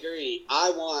I agree.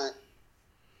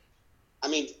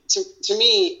 To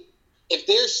me, if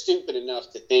they're stupid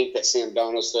enough to think that Sam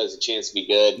Darnold still has a chance to be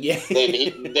good,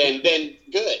 then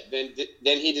good.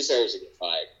 Then he deserves to get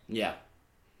fired. Yeah.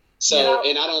 So,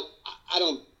 and I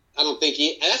don't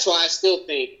think that's why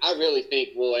I really think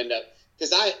we'll end up,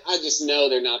 because I just know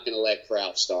they're not going to let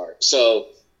Corral start. So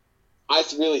I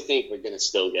really think we're going to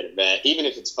still get a vet, even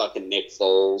if it's fucking Nick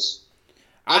Foles.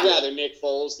 I'd rather Nick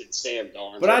Foles than Sam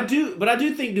Darnold. But I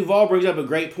do think Duval brings up a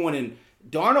great point, and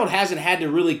Darnold hasn't had to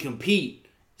really compete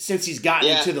since he's gotten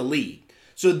into the league.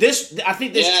 So this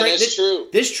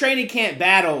training camp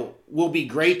battle will be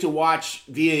great to watch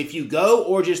via if you go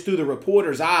or just through the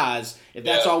reporter's eyes, if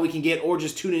that's all we can get, or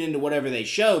just tuning into whatever they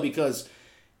show, because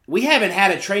we haven't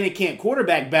had a training camp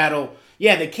quarterback battle.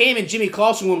 Yeah, the Cam and Jimmy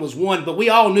Clausen one was one, but we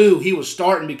all knew he was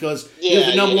starting because he was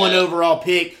the number one overall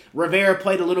pick. Rivera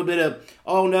played a little bit of,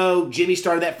 Jimmy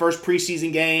started that first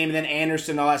preseason game, and then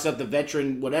Anderson, all that stuff, the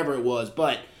veteran, whatever it was.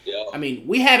 But, I mean,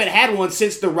 we haven't had one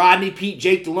since the Rodney Peete,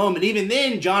 Jake Delhomme, and even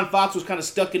then, John Fox was kind of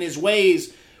stuck in his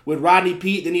ways with Rodney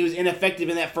Peete. Then he was ineffective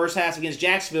in that first half against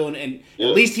Jacksonville, and at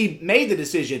least he made the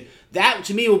decision. That,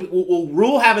 to me, will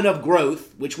Rule have enough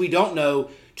growth, which we don't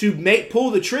know, to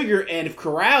pull the trigger, and if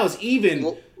Corral is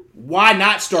even, why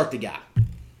not start the guy?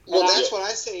 Well, that's what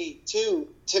I say, too.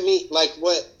 To me, like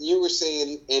what you were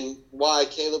saying and why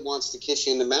Caleb wants to kiss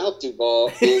you in the mouth,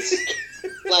 Duval, is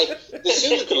like the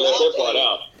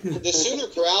sooner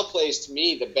Corral plays, to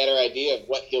me, the better idea of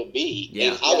what he'll be.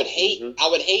 Yeah. And I would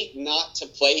hate not to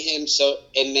play him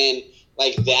and then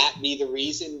like that be the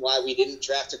reason why we didn't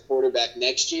draft a quarterback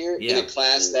next year in a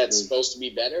class that's supposed to be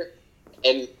better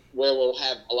and where we'll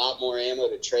have a lot more ammo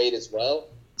to trade as well.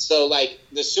 So, like,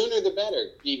 the sooner the better,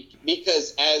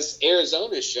 because as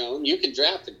Arizona's shown, you can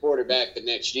draft a quarterback the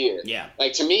next year. Yeah.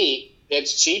 Like, to me,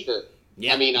 it's cheaper.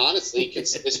 Yeah. I mean, honestly,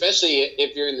 especially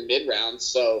if you're in the mid-rounds.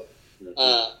 So,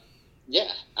 I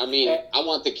mean, I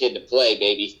want the kid to play,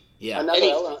 baby. Yeah.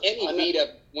 Any beat up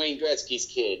Wayne Gretzky's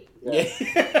kid.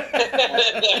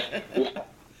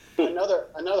 Another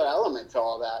element to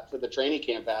all that for the training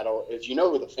camp battle is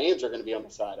who the fans are going to be on the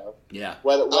side of. Yeah.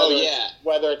 Whether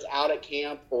it's out at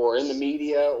camp or in the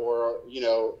media or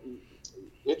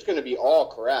it's going to be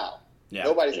all Corral. Yeah.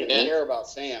 Nobody's going to care about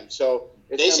Sam. So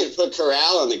they should put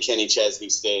Corral on the Kenny Chesney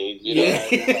stage.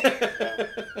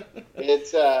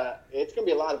 It's going to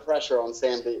be a lot of pressure on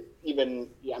Sam to even.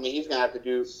 I mean, he's going to have to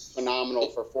do phenomenal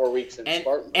for 4 weeks in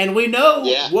Spartan. And we know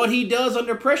what he does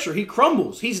under pressure. He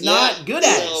crumbles. He's not good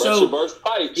at it. So burst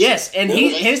pipes. Yes, and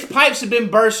his pipes have been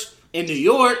burst in New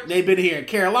York. They've been here in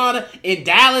Carolina, in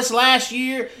Dallas last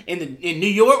year, in New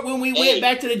York when we went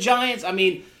back to the Giants. I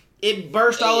mean, it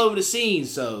burst all over the scene.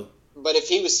 So. But if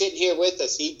he was sitting here with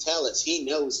us, he'd tell us he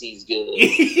knows he's good.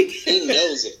 He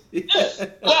knows it. Yes.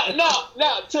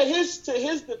 Now, to his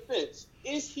defense,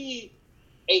 is he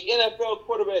a NFL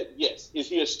quarterback? Yes. Is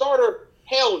he a starter?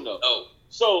 Hell no. Oh.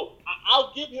 So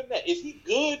I'll give him that. Is he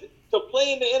good to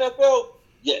play in the NFL?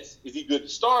 Yes. Is he good to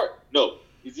start? No.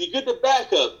 Is he good to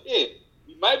back up? Yeah.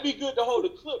 He might be good to hold a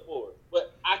clipboard,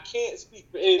 but I can't speak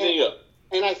for anything else.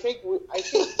 And I think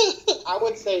I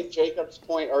would say Jacob's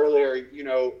point earlier,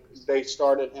 they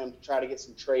started him to try to get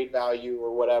some trade value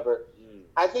or whatever.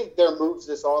 I think their moves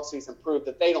this offseason prove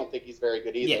that they don't think he's very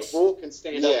good either. Yes. Rule can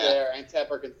stand up there and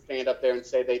Tepper can stand up there and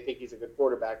say they think he's a good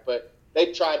quarterback, but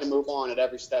they've tried to move on at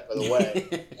every step of the way.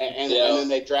 and then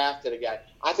they drafted a guy.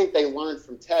 I think they learned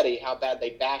from Teddy how bad they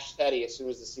bashed Teddy as soon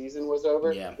as the season was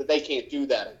over, that they can't do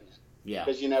that again. Yeah.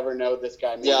 Because you never know this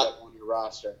guy may end up on your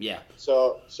roster. Yeah.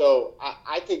 So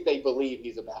I think they believe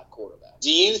he's a bad quarterback.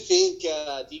 Do you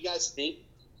guys think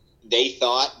they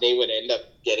thought they would end up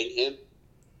getting him?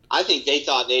 I think they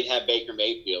thought they'd have Baker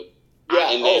Mayfield.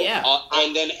 Yeah.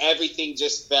 And then everything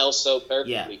just fell so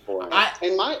perfectly for him.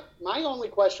 And my only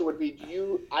question would be,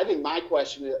 I think my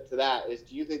question to that is,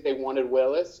 do you think they wanted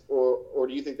Willis or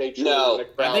do you think they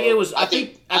wanted Corral? I think it was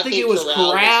it was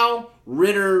Corral,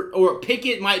 Ritter, or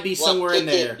Pickett might be somewhere in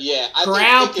there. Yeah.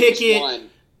 Corral, Pickett,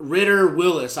 Ritter,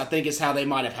 Willis, I think is how they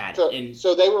might have had it.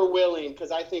 So they were willing, because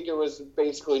I think it was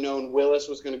basically known Willis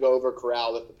was going to go over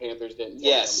Corral if the Panthers didn't take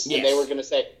him. And they were going to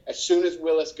say, as soon as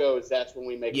Willis goes, that's when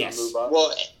we make the move up.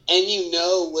 Well, and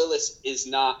Willis is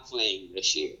not playing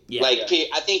this year. Yeah.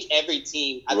 I think every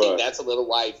team, I think that's a little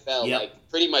why he fell. Yep. Like,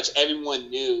 pretty much everyone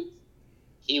knew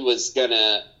he was going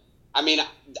to I mean,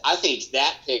 I think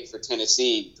that pick for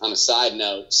Tennessee, on a side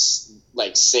note,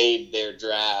 like saved their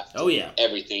draft. Oh, yeah.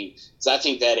 Everything. So I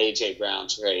think that A.J. Brown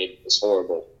trade was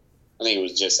horrible. I think it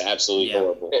was just absolutely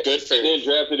horrible. Good for him. Then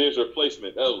drafted his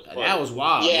replacement. That was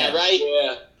wild. Yeah, right?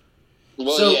 Yeah.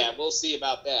 Well, so, we'll see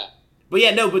about that.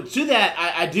 But to that,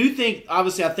 I do think,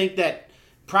 obviously, I think that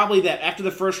probably that after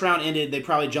the first round ended, they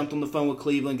probably jumped on the phone with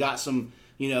Cleveland, got some,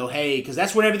 hey, because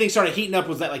that's when everything started heating up,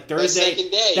 was that like Thursday,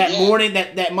 morning,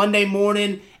 that Monday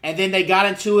morning, and then they got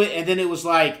into it, and then it was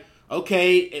like,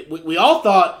 okay, we all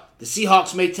thought the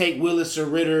Seahawks may take Willis or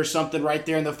Ritter or something right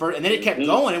there in the first, and then it kept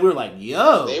going, and we were like,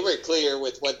 yo. They were clear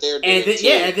with what they're doing,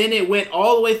 and then it went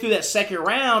all the way through that second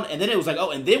round, and then it was like,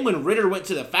 and then when Ritter went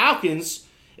to the Falcons,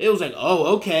 it was like,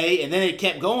 oh, okay, and then it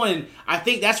kept going, and I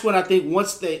think that's when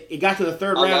once it got to the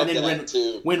third round, and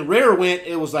then when Ritter went,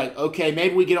 it was like, okay,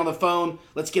 maybe we get on the phone,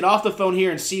 let's get off the phone here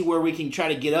and see where we can try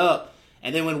to get up,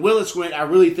 and then when Willis went, I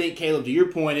really think, Caleb, to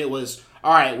your point, it was,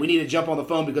 all right, we need to jump on the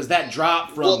phone, because that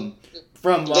drop from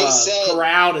Corral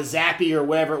to Zappy or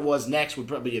whatever it was next would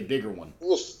probably be a bigger one.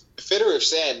 Well, Fitterer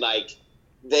said,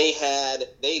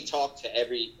 they talked to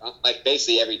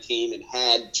basically every team and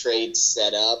had trades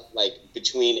set up,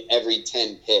 between every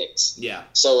 10 picks. Yeah.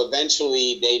 So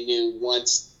eventually they knew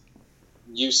once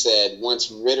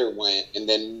Ritter went and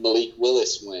then Malik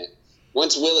Willis went.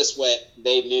 Once Willis went,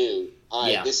 they knew, all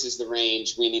right, this is the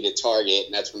range we need to target,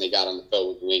 and that's when they got on the phone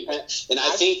with New England. And I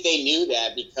think they knew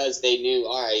that because they knew,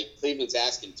 all right, Cleveland's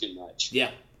asking too much.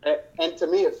 Yeah. And to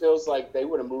me, it feels like they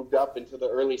would have moved up into the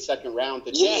early second round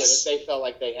to do it if they felt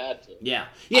like they had to. Yeah.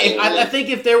 Yeah, I think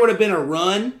if there would have been a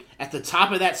run at the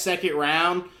top of that second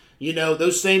round,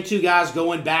 those same two guys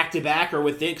going back-to-back or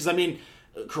within, because, I mean,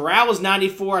 Corral was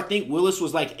 94. I think Willis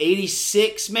was like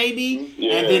 86 maybe.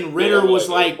 Yeah, and then Ritter was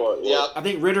I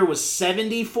think Ritter was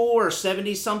 74 or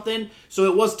 70-something. So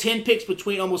it was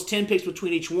almost 10 picks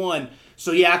between each one.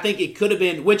 So, yeah, I think it could have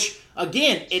been, which,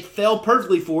 again, it fell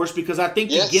perfectly for us because I think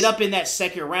to get up in that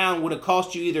second round would have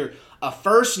cost you either a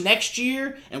first next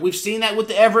year, and we've seen that with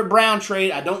the Everett Brown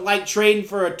trade. I don't like trading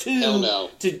for a 2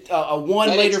 to a 1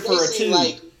 later for a 2.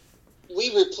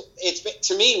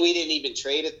 To me, we didn't even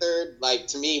trade a third.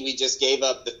 To me, we just gave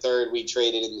up the third we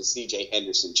traded in the C.J.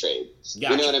 Henderson trade.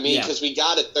 Gotcha. You know what I mean? Because we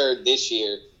got a third this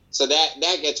year, so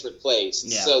that gets replaced.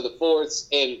 Yeah. So the fourths,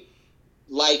 and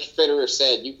like Fitterer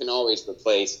said, you can always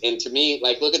replace. And to me,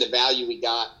 look at the value we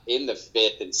got in the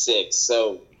fifth and sixth.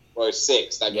 Or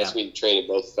sixth. I guess we traded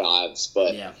both fives,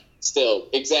 but still,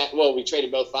 we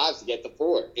traded both fives to get the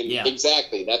four. And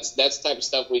exactly, that's the type of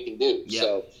stuff we can do. Yeah.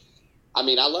 So. I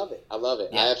mean, I love it.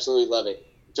 Yeah. I absolutely love it.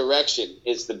 Direction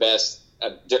is the best.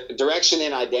 Direction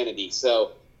and identity.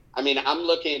 So, I mean, I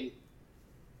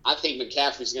think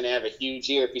McCaffrey's going to have a huge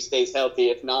year if he stays healthy.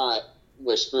 If not,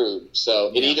 we're screwed. So,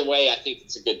 in either way, I think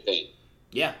it's a good thing.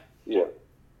 Yeah. Yeah.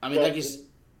 I mean,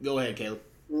 go ahead, Caleb.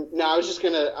 No, I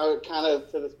would kind of,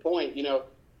 to this point, do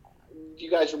you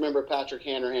guys remember Patrick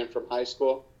Hanrahan from high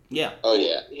school? Yeah. Oh,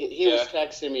 yeah. He was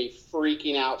texting me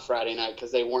freaking out Friday night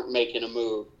because they weren't making a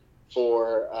move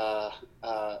for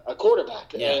a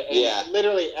quarterback. And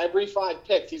literally every 5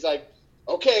 picks, he's like,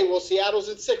 okay, well, Seattle's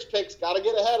at 6 picks, got to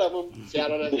get ahead of them.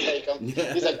 Seattle doesn't take them.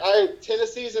 He's like, all right,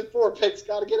 Tennessee's at 4 picks,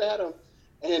 got to get ahead of them.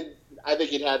 And I think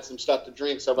he'd had some stuff to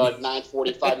drink, so about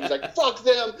 9:45, he's like, fuck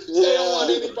them. They don't want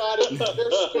anybody.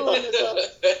 They're screwing us up.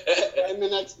 And the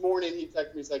next morning, he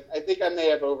texted me, he's like, I think I may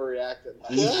have overreacted.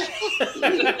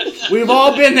 We've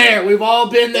all been there.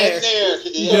 Been there.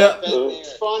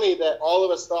 It's funny that all of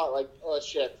us thought, oh,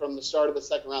 shit, from the start of the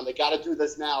second round, they got to do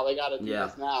this now. They got to do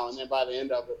this now. And then by the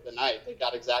end of the night, they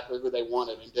got exactly who they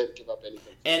wanted and didn't give up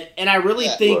anything. And I really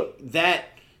think that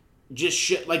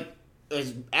just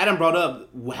as Adam brought up,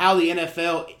 how the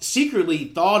NFL secretly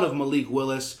thought of Malik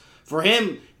Willis, for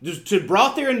him to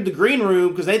brought there into the green room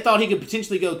because they thought he could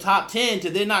potentially go top 10 to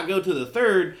then not go to the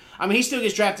third. I mean, he still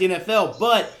gets drafted in the NFL,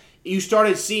 but you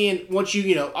started seeing, once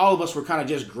all of us were kind of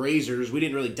just grazers. We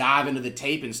didn't really dive into the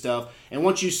tape and stuff. And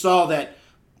once you saw that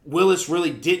Willis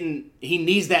really he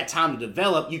needs that time to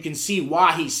develop, you can see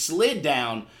why he slid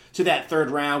down to that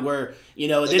third round where,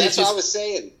 and then that's what I was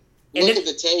saying. Look at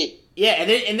the tape. Yeah,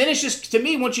 and then it's just, to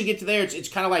me, once you get to there, it's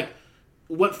kind of like,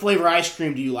 what flavor ice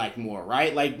cream do you like more,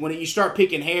 right? Like, when you start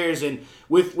picking hairs, and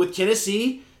with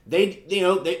Tennessee, they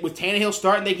with Tannehill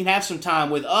starting, they can have some time.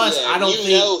 With us, I don't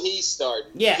think... he's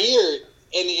starting. Yeah. Here, and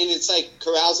it's like,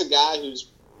 Corral's a guy who's,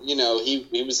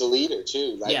 he was a leader,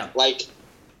 too.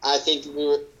 I think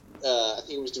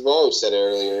it was DeVoe said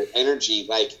earlier, energy,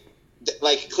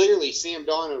 clearly Sam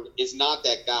Darnold is not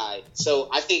that guy. So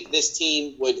I think this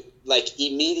team would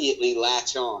immediately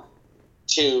latch on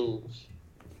to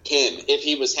him if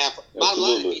he was half. Bottom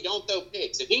line, if you don't throw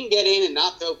picks, if he can get in and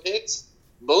not throw picks,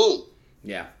 boom.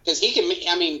 Yeah. Because he can.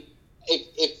 I mean,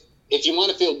 if you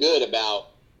want to feel good about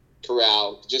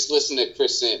Corral, just listen to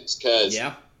Chris Sims. Because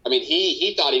I mean,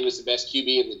 he thought he was the best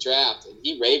QB in the draft, and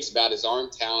he raves about his arm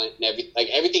talent and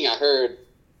everything I heard.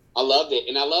 I loved it,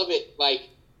 and I love it. Like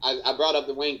I brought up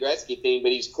the Wayne Gretzky thing,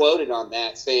 but he's quoted on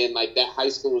that saying like that high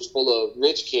school was full of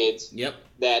rich kids. Yep.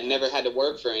 That never had to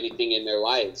work for anything in their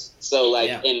lives. So,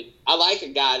 and I like a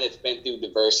guy that's been through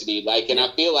diversity. And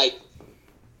I feel like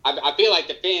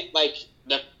the fan,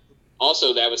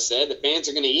 also that was said, the fans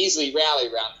are going to easily rally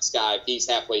around this guy if he's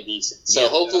halfway decent. So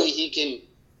hopefully he can.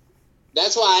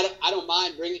 That's why I don't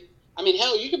mind bringing. I mean,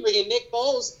 hell, you can bring in Nick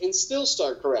Foles and still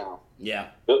start Corral. Yeah.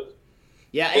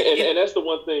 Yeah, and that's the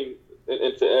one thing.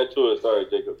 And to add to it, sorry,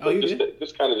 Jacob.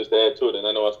 Just kind of add to it, and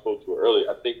I know I spoke to it earlier.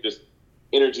 I think just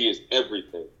energy is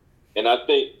everything. And I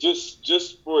think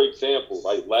just for example,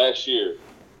 like last year,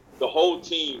 the whole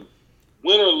team,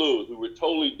 win or lose, we were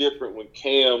totally different when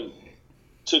Cam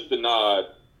took the nod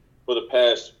for the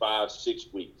past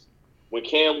 5-6 weeks. When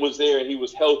Cam was there and he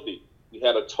was healthy, we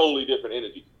had a totally different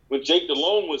energy. When Jake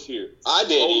Delhomme was here,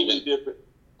 totally different.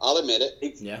 I'll admit it.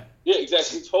 Yeah,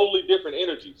 exactly. Totally different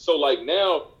energy. So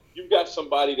now you've got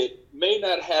somebody that may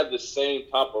not have the same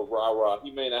type of rah-rah.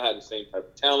 He may not have the same type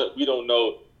of talent. We don't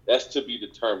know. That's to be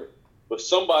determined. But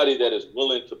somebody that is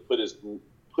willing to put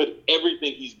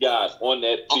everything he's got on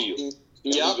that field and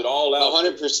leave it all out.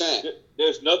 100%.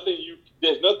 There's nothing you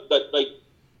can't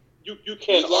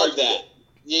argue that.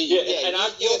 Yeah, and I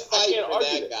can't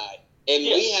argue that guy. And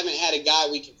we haven't had a guy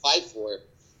we can fight for.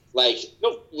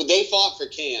 They fought for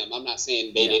Cam. I'm not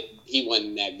saying he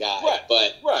wasn't that guy.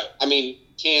 But I mean,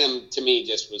 Cam to me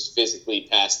just was physically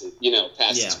past his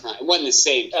prime. It wasn't the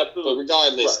same. Absolutely. But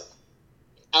regardless,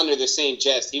 under the same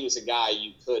jest, he was a guy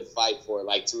you could fight for.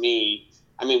 To me,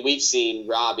 I mean, we've seen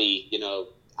Robbie,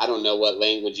 I don't know what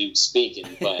language you're speaking,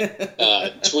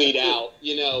 but tweet out,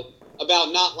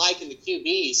 about not liking the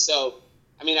QB. So,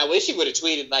 I mean, I wish he would have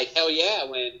tweeted hell yeah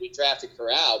when we drafted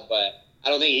Corral, but I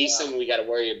don't think he's someone we got to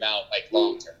worry about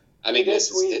long term. I think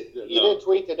he did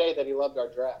tweet today that he loved our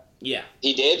draft. Yeah,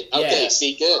 he did. Okay,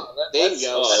 see, good. There you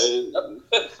go.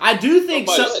 I do think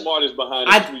smart is behind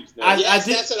the tweets now. That's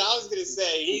what I was gonna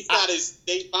say. He's got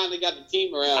they finally got the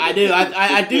team around. I do.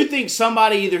 I do think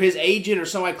somebody, either his agent or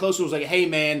somebody close to him, was like, "Hey,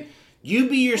 man, you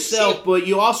be yourself, but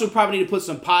you also probably need to put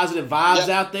some positive vibes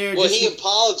out there." Well, he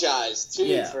apologized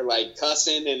too for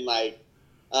cussing and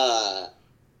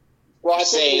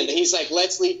saying he's like,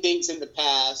 "Let's leave things in the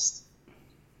past."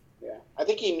 Yeah, I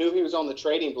think he knew he was on the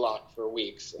trading block for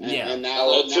weeks. And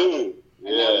now too.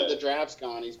 Now that the draft's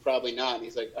gone, he's probably not. And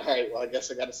he's like, all right, well, I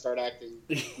guess I got to start acting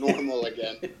normal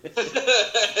again.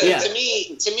 To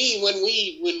me, when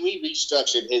we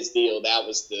restructured his deal, that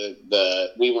was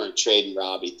the we weren't trading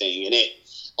Robbie thing, and it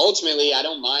ultimately I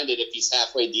don't mind it if he's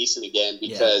halfway decent again,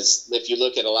 because if you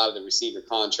look at a lot of the receiver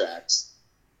contracts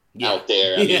out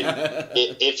there, I mean,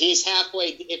 if he's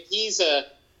halfway,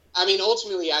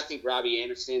 ultimately I think Robbie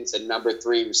Anderson's a number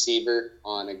 3 receiver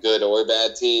on a good or a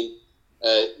bad team.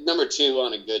 Number 2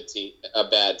 on a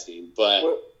bad team, but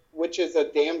which is a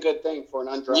damn good thing for an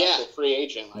undrafted free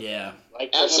agent. For him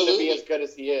to be as good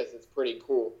as he is, it's pretty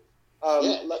cool.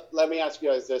 Let me ask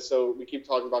you guys this. So we keep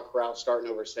talking about Corral starting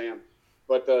over Sam,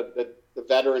 but the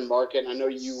veteran market. And I know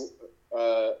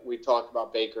we talked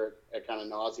about Baker at kind of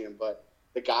nauseum, but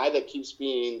the guy that keeps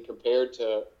being compared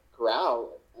to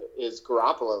Corral is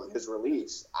Garoppolo and his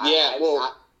release.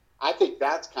 I think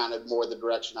that's kind of more the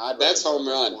direction I'd. That's home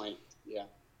run. Point. Yeah.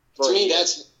 To me,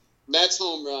 that's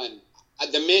home run. I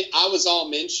was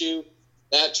all Minshew.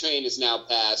 That train is now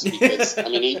passed because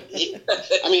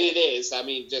it is. I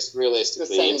mean, just realistically,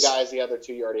 the same guy as the other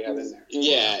 2 you already have in there.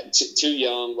 Yeah, too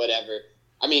young, whatever.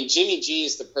 I mean, Jimmy G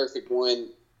is the perfect one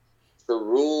for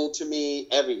Rule to me.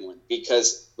 Everyone,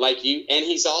 because and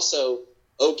he's also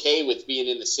okay with being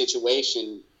in the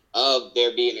situation of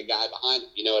there being a guy behind him.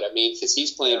 You know what I mean? Because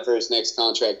he's playing for his next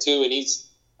contract too, and he's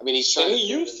trying. And he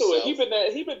used to it. He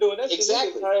been doing that his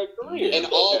entire career. And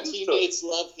all teammates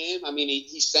love him. I mean,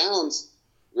 he sounds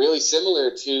really similar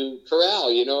to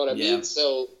Corral. You know what I mean?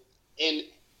 So, and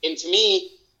to me,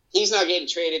 he's not getting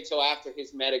traded till after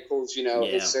his medicals.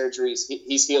 His surgeries.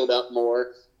 He's healed up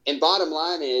more. And bottom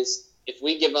line is, if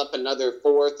we give up another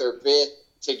 4th or 5th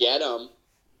to get him,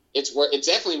 it's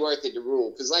definitely worth it to Rule.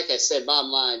 Because, like I said,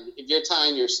 bottom line, if you're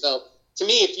tying yourself. To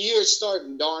me, if you're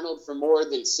starting Darnold for more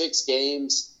than 6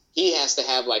 games, he has to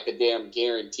have a damn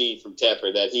guarantee from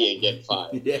Tepper that he ain't getting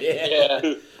fired.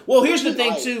 Yeah. Well, here's the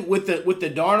thing too with the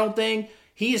Darnold thing.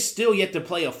 He is still yet to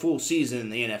play a full season in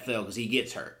the NFL because he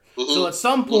gets hurt. Mm-hmm. So at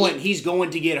some point, he's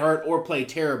going to get hurt or play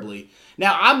terribly.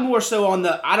 Now, I'm more so on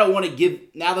I don't want to give,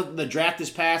 now that the draft is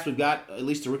passed, we've got at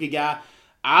least a rookie guy,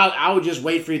 I would just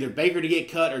wait for either Baker to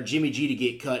get cut or Jimmy G to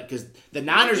get cut, because the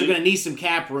Niners are going to need some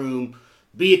cap room,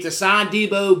 be it to sign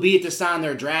Debo, be it to sign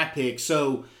their draft pick.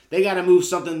 So they got to move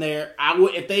something there.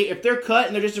 If they're cut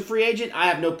and they're just a free agent, I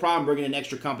have no problem bringing in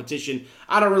extra competition.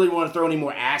 I don't really want to throw any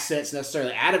more assets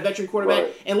necessarily at a veteran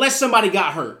quarterback unless somebody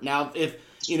got hurt. Now, if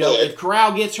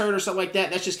Corral gets hurt or something like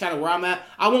that, that's just kind of where I'm at.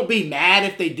 I won't be mad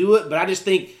if they do it, but I just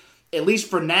think, at least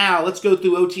for now, let's go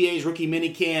through OTA's rookie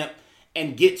minicamp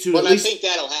and get to Well, at least, I think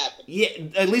that'll happen. Yeah,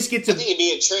 at least get to. I think it'd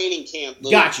be a training camp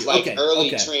move. Got you. Like Okay. early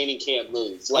Okay. training camp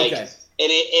moves. Like, Okay.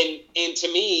 and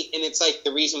to me, and it's like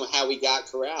the reason how we got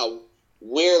Corral,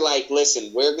 we're like,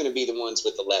 listen, we're going to be the ones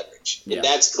with the leverage. Yeah. And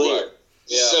that's clear. Right.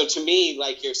 Yeah. So to me,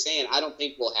 like you're saying, I don't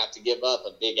think we'll have to give up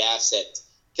a big asset.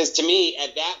 Because to me,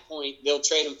 at that point, they'll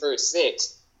trade him for a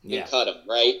sixth and cut him,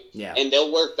 right? Yeah. And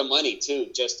they'll work the money, too,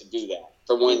 just to do that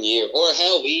for 1 year. Or,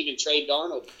 hell, we even trade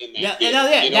Darnold in that deal. You know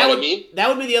what I mean? That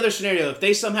would be the other scenario. If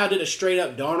they somehow did a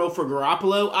straight-up Darnold for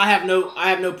Garoppolo, I have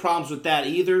no problems with that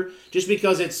either, just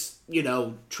because it's,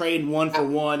 trading one for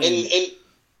one. And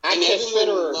I kiss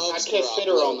Fitterer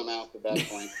on the mouth at that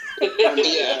point.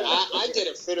 I did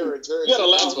a Fitterer jersey. You got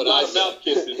a That's what lot I of did. mouth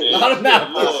kissing, man. A lot of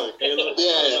mouth Lord, Caleb.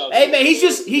 Yeah. hey, man, he's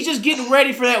just getting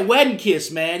ready for that wedding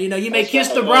kiss, man. You may kiss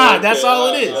the right. bride. Okay, That's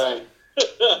all it is. Right.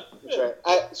 That's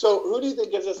right. So who do you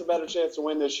think gives us a better chance to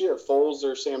win this year, Foles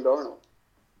or Sam Darnold?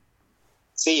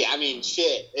 See, I mean,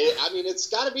 shit. It's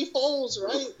got to be Foles,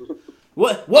 right?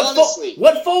 What Honestly.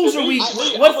 Foles are we?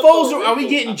 I- What I'm Foles a are we Foles.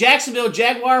 getting? Jacksonville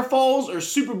Jaguar Foles or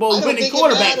Super Bowl I don't winning think it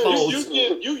quarterback matters.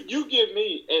 Foles? You give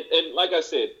me, and like I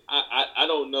said, I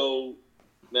don't know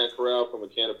Matt Corral from a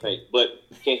can of paint, but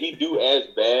can he do as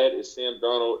bad as Sam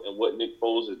Darnold and what Nick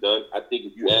Foles has done? I think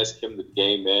if you ask him to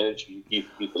game manage, he's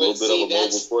a little bit of a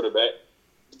mobile quarterback.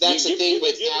 That's the thing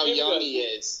with how give young that. he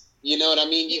is. You know what I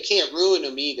mean? You can't ruin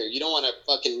him either. You don't want to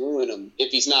fucking ruin him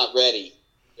if he's not ready.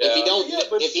 If he don't,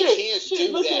 but if he can't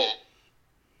do look that.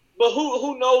 But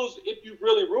who knows if you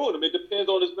really ruin him? It depends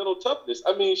on his mental toughness.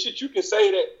 I mean, shit, you can say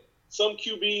that some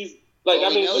QBs, Well, we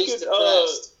look know he's at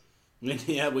depressed.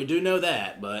 Yeah, we do know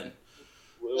that, but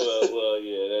well,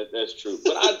 yeah, that's true.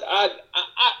 But I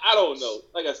don't know.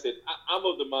 Like I said, I'm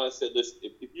of the mindset. Listen,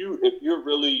 if you're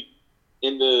really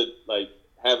into like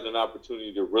having an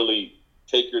opportunity to really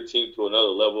take your team to another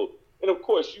level, and of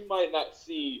course, you might not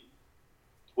see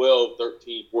 12,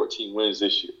 13, 14 wins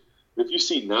this year. But if you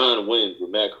see 9 wins with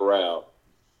Matt Corral,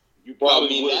 you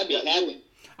probably would have that'd be heaven.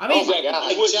 I mean, exactly.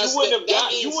 Like, You just wouldn't that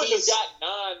have means got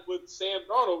 9 with Sam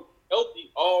Darnold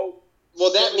healthy all.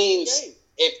 Well, that 17 means games.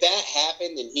 if that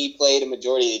happened and he played a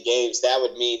majority of the games, that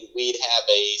would mean we'd have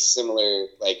a similar,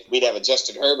 like, weuld have a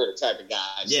Justin Herbert type of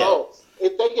guy. Yeah. So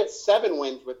if they get 7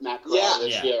 wins with Matt Corral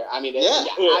this year, I mean,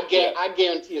 I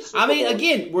guarantee a Super I mean, Bowl.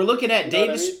 again, we're looking at You know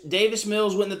what I Davis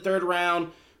Mills went in the 3rd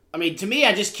round. I mean, to me,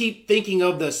 I just keep thinking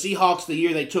of the Seahawks the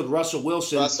year they took Russell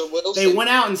Wilson. They went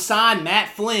out and signed Matt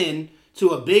Flynn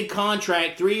to a big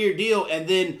contract, 3-year deal, and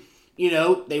then,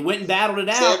 they went and battled it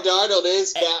out. Sam Darnold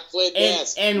is Matt Flynn,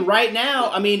 yes. And right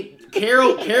now, I mean,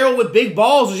 Carroll with big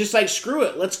balls was just like, screw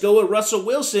it, let's go with Russell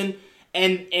Wilson,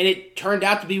 and it turned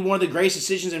out to be one of the greatest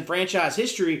decisions in franchise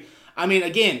history. I mean,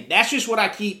 again, that's just what I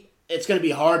keep. It's going to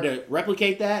be hard to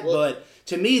replicate that, but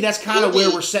to me, that's kind of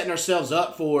where we're setting ourselves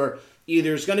up for.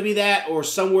 Either it's going to be that or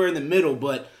somewhere in the middle.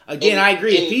 But, again, I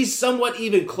agree. If he's somewhat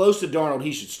even close to Darnold,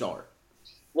 he should start.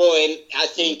 Well, and I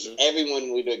think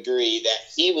everyone would agree that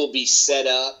he will be set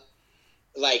up.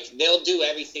 Like, they'll do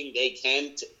everything they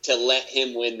can to let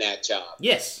him win that job.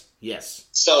 Yes.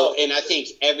 So, and I think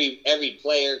every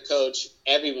player, coach,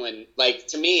 everyone, like,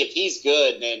 to me, if he's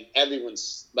good, then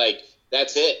everyone's, like,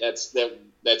 that's it.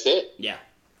 That's it. Yeah.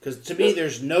 Because to me,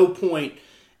 there's no point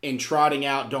in trotting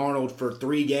out Darnold for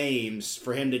 3 games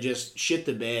for him to just shit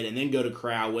the bed and then go to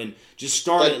Corral when just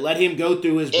start it. Let him go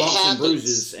through his bumps and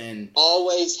bruises. And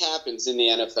always happens in the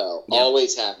NFL. Yeah.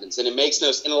 Always happens. And it makes no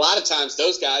sense. And a lot of times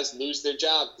those guys lose their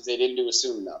job because they didn't do it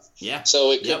soon enough. Yeah.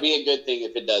 So it could be a good thing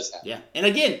if it does happen. Yeah. And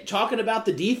again, talking about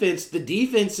the defense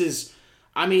is,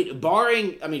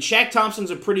 Shaq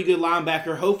Thompson's a pretty good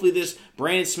linebacker. Hopefully this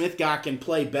Brandon Smith guy can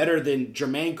play better than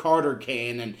Jermaine Carter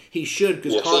can, and he should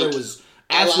because Carter was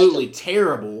absolutely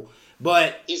terrible.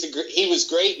 But he was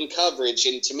great in coverage,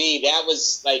 and to me, that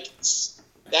was like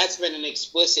that's been an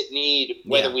explicit need.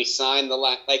 Whether we signed the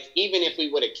even if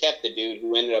we would have kept the dude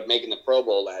who ended up making the Pro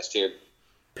Bowl last year,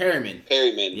 Perryman.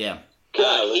 Yeah.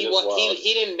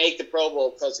 He didn't make the Pro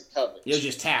Bowl because of coverage. It was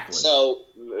just tackling. So,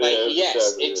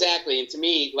 yes, exactly. And to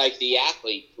me, like the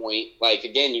athlete point, like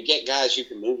again, you get guys you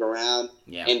can move around.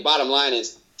 Yeah. And bottom line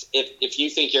is, if you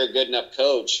think you're a good enough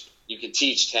coach, you can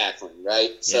teach tackling,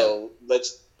 right? Yeah. So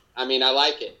I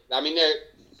like it. I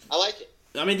like it.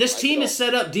 I mean, this team is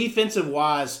set up defensive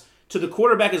wise to the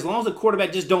quarterback. As long as the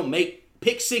quarterback just don't make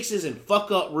pick sixes and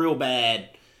fuck up real bad.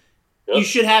 You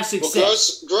should have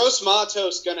success. Well, Gross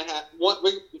Mato's going to have we're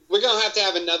going to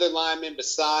have another lineman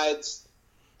besides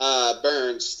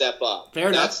Burns step up. Fair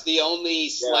enough. That's the only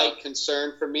slight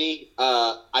concern for me.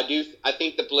 I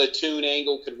think the platoon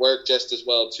angle could work just as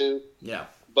well too. Yeah.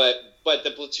 But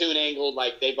the platoon angle,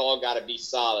 like they've all got to be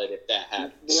solid if that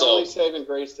happens. The only saving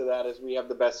grace to that is we have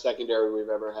the best secondary we've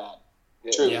ever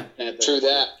had. True. Yeah. True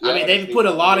that. I mean, they've put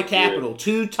a lot of capital.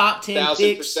 2 top 10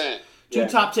 picks. 1,000%. Two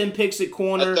top 10 picks at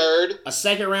corner. A third. A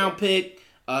second round pick.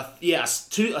 A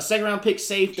second round pick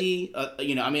safety.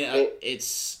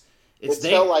 It's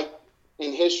there. Felt like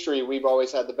in history we've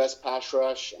always had the best pass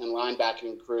rush and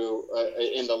linebacking crew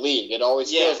in the league. It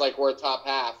always feels like we're top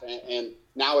half, and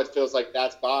now it feels like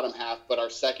that's bottom half. But our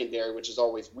secondary, which is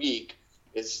always weak,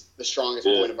 is the strongest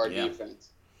point of our defense.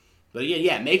 But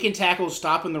making tackles,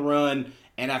 stopping the run,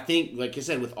 and I think, like I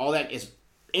said, with all that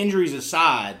injuries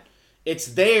aside, it's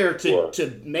there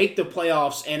to make the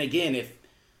playoffs. And again, if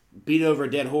beat over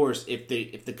a dead horse, if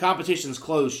the competition's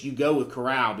close, you go with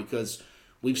Corral, because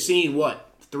we've seen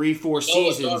 3-4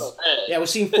 seasons. We've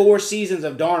seen 4 seasons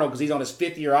of Darnold because he's on his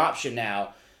 5th-year option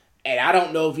now, and I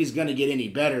don't know if he's going to get any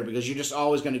better, because you're just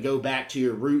always going to go back to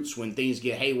your roots when things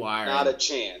get haywire. Not a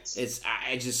chance.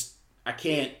 I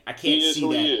can't see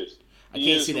that. I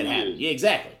can't see that happen. Yeah,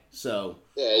 exactly. So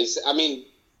his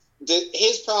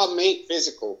problem ain't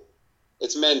physical.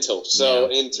 It's mental.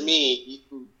 So, and to me,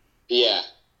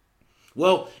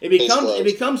 Well, it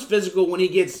becomes physical when he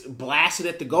gets blasted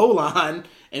at the goal line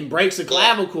and breaks a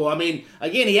clavicle. I mean,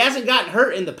 again, he hasn't gotten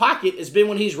hurt in the pocket. It's been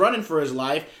when he's running for his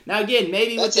life. Now, again,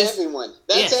 maybe that's with this, everyone.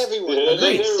 That's everyone.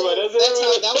 Agreed.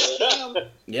 That was Cam.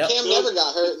 Yep. Cam never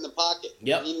got hurt in the pocket.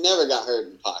 Yep. He never got hurt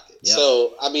in the pocket. Yep.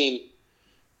 So, I mean,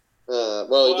 he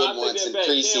did once in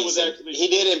preseason. He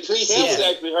did in preseason. Cam was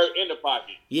actually hurt in the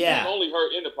pocket. Yeah. He was only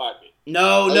hurt in the pocket.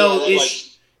 No.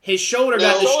 His shoulder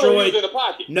got destroyed. In the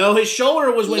pocket. No, his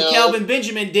shoulder was when Kelvin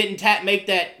Benjamin didn't make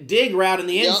that dig route in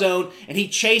the end zone, and he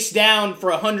chased down for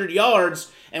 100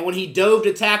 yards, and when he dove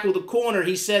to tackle the corner,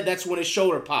 he said that's when his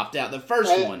shoulder popped out. The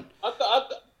first one.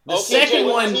 The second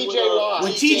one,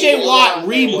 when T.J. Watt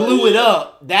re-blew it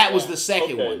up, that was the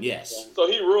second one, yes. So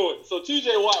T.J.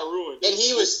 Watt ruined it. And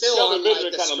he was still on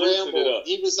the scramble.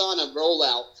 He was on a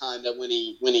rollout kind of when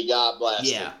he got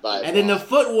blasted. Yeah, and then the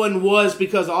foot one was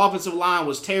because the offensive line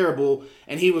was terrible,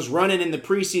 and he was running in the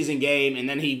preseason game, and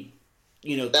then he,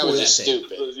 that was just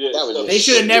stupid. They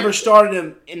should have never started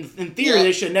him. In theory,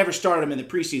 they should have never started him in the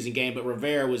preseason game, but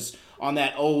Rivera was on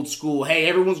that old school, hey,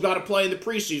 everyone's got to play in the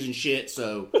preseason shit,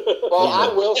 so. Well,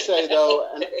 I will say, though,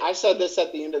 and I said this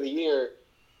at the end of the year,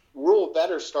 Rule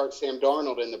better start Sam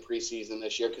Darnold in the preseason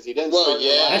this year, because he didn't start him last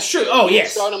year. That's true. Oh, yes. He didn't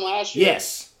start him last year.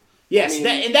 Yes,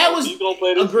 that was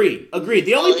agreed.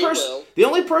 The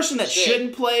only person that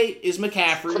shouldn't play is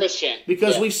McCaffrey, Christian,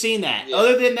 because we've seen that. Yeah.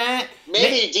 Other than that,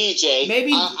 maybe DJ.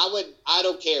 Maybe I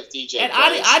don't care if DJ. And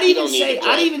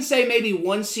I'd even say maybe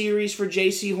one series for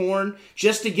J.C. Horn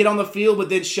just to get on the field, but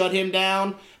then shut him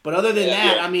down. But other than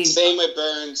that, I mean, same with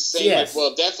Burns.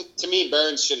 Definitely to me,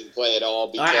 Burns shouldn't play at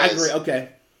all because I agree. Okay.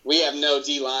 We have no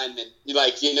D linemen.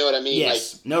 You know what I mean?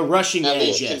 Yes. No rushing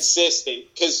edge. Consistent,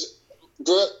 because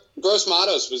Gross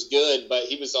Matos was good, but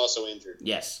he was also injured.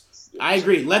 Yes, I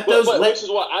agree. Which is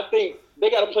why I think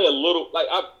they got to play a little,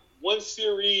 one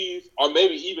series or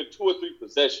maybe even 2 or 3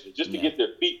 possessions just to get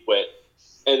their feet wet,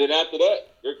 and then after that,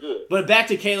 they're good. But back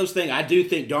to Caleb's thing, I do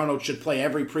think Darnold should play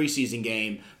every preseason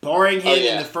game, barring him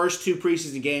in the first 2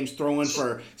 preseason games throwing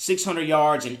for 600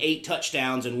 yards and 8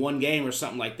 touchdowns in one game or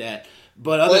something like that.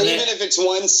 But even if it's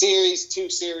 1 series, 2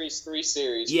 series, 3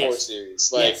 series, 4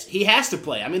 series. Yes, he has to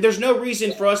play. I mean, there's no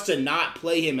reason for us to not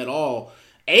play him at all.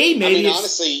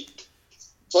 Honestly,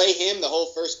 play him the whole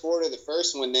first quarter, the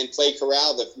first one, then play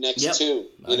Corral the next 2.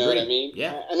 You know what I mean?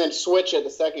 Yeah. And then switch it the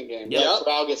second game. Yep.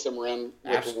 Corral gets some rim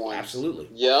with one. Absolutely.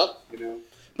 Yep.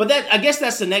 But I guess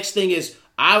that's the next thing is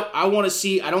I want to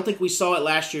see, I don't think we saw it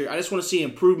last year, I just want to see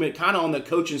improvement kind of on the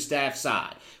coaching staff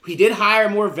side. He did hire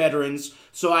more veterans,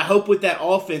 so I hope with that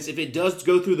offense, if it does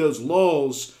go through those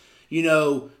lulls,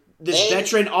 this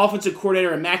veteran offensive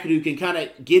coordinator in McAdoo can kind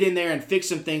of get in there and fix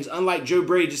some things, unlike Joe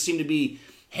Brady just seemed to be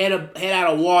head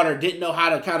out of water, didn't know how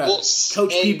to kind of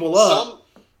coach people up.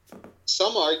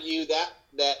 Some argue that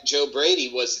that Joe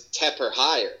Brady was Tepper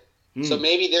hire. So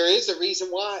maybe there is a reason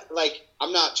why. Like,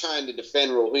 I'm not trying to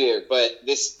defend Rule here, but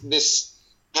this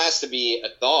has to be a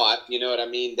thought. You know what I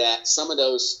mean? That some of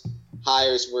those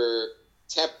hires were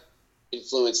Tepper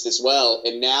influenced as well,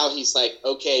 and now he's like,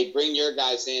 okay, bring your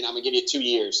guys in. I'm gonna give you 2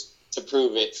 years to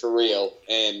prove it for real,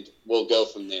 and we'll go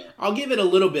from there. I'll give it a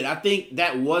little bit. I think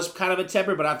that was kind of a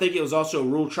Tepper, but I think it was also a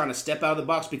Rule trying to step out of the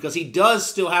box because he does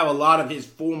still have a lot of his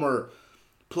former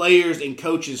players and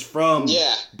coaches from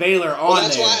Baylor on there.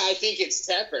 That's why I think it's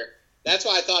Tepper. That's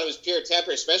why I thought it was pure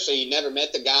Tepper, especially he never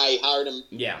met the guy. He hired him.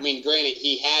 Yeah. I mean, granted,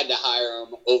 he had to hire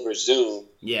him over Zoom.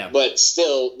 Yeah. But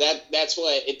still, that's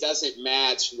what it doesn't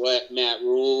match what Matt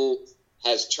Rule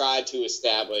has tried to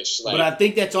establish. Like, but I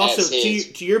think that's also,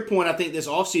 to your point, I think this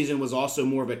offseason was also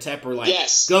more of a Tepper, like,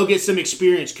 yes, go get some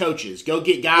experienced coaches. Go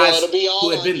get guys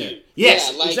who had been there.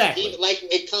 Yes, like, exactly. Like,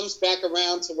 it comes back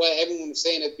around to what everyone was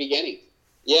saying at the beginning.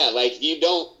 Yeah, like, you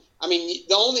don't – I mean,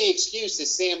 the only excuse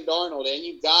is Sam Darnold, and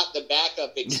you got the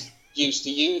backup excuse to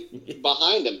you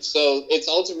behind him. So it's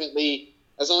ultimately,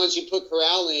 as long as you put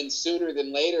Corral in sooner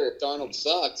than later, if Darnold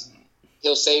sucks,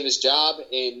 he'll save his job,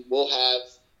 and we'll have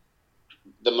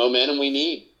the momentum we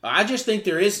need. I just think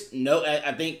there is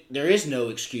no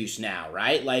excuse now,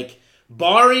 right? Like,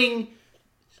 barring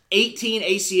 18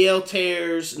 ACL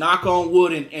tears, knock on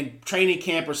wood, and training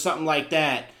camp or something like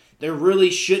that, there really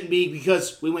shouldn't be,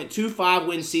 because we went 2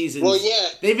 5-win seasons. Well, yeah.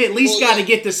 They've at least got to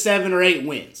get to 7 or 8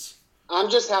 wins. I'm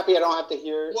just happy I don't have to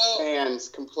hear fans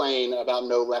complain about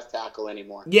no left tackle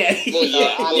anymore. Yeah. Well,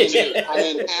 yeah. I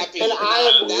mean, happy. and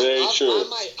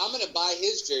I'm going to buy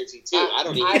his jersey, too. I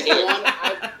don't even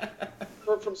care.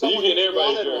 From someone who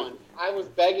wanted one, I was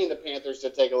begging the Panthers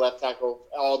to take a left tackle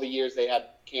all the years they had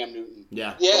Cam Newton.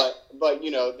 Yeah. But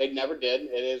you know, they never did.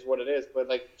 It is what it is. But,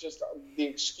 like, just the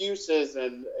excuses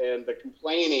and the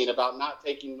complaining about not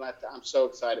taking left, I'm so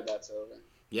excited that's over.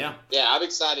 Yeah. Yeah, I'm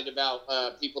excited about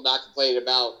people not complaining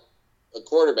about a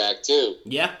quarterback, too.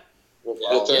 Yeah.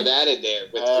 We'll throw that in there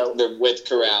with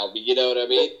Corral. You know what I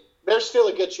mean? There's still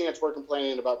a good chance we're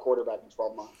complaining about quarterback in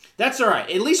 12 months. That's all right.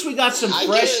 At least we got some fresh.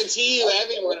 I guarantee you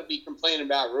everyone will be complaining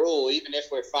about Rule, even if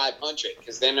we're 500,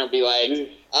 because then they'll be like,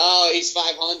 "Oh, he's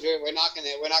 500. We're not gonna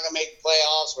make the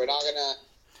playoffs. We're not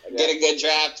gonna get a good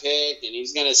draft pick, and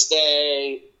he's gonna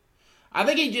stay." I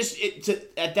think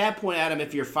at that point, Adam,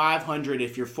 if you're 500,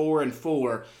 if you're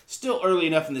 4-4, still early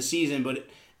enough in the season, but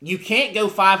you can't go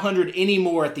 500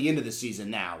 anymore at the end of the season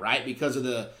now, right? Because of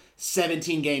the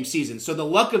 17-game season. So the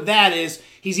luck of that is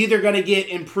he's either going to get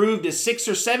improved to 6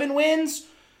 or 7 wins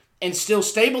and still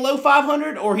stay below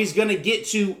 500, or he's going to get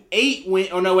to 8 wins.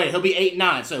 Oh, no, wait, he'll be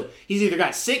 8-9. So he's either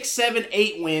got 6, 7,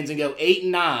 8 wins and go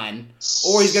 8-9,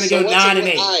 or he's going to go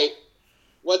 9-8. All right,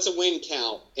 what's a win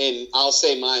count? And I'll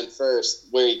say mine first,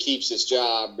 where he keeps his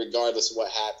job regardless of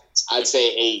what happens. I'd say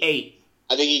 8. 8.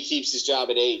 I think he keeps his job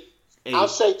at 8. I'll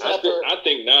say Tepper. I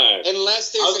think 9.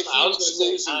 Unless there's a huge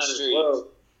losing streak. Well.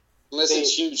 Unless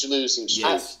it's huge losing streak.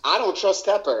 Yes. I don't trust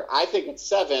Tepper. I think it's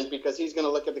 7 because he's going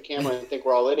to look at the camera and think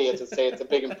we're all idiots and say it's a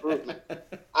big improvement.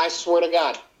 I swear to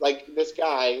God, like, this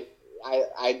guy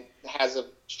I has a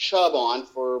chub on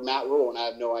for Matt Rule, and I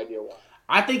have no idea why.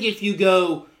 I think if you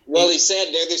go... Well, he said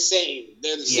they're the same.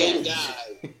 They're the same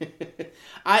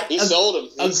guy. He sold him.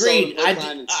 Agreed.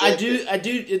 I do.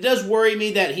 It does worry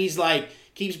me that he's like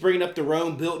keeps bringing up the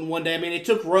Rome built in one day. I mean, it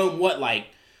took Rome like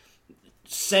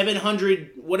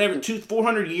 700 whatever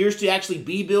 400 years to actually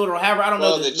be built, or however. I don't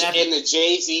know. In the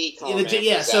Jay-Z comment.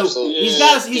 So he's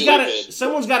got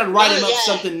someone's got to write him up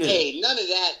something new. Hey, none of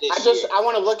that. I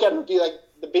want to look at him and be like,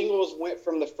 the Bengals went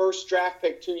from the first draft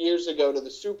pick 2 years ago to the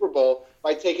Super Bowl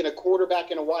by taking a quarterback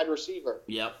and a wide receiver.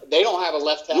 Yep. They don't have a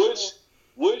left tackle.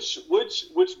 Which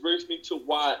brings me to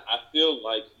why I feel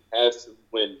like he has to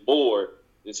win more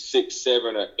than 6,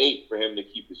 7, or 8 for him to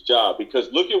keep his job.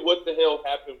 Because look at what the hell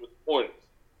happened with the Hornets.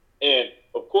 And,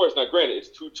 of course, now granted, it's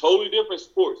 2 totally different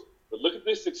sports. But look at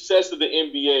the success of the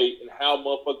NBA and how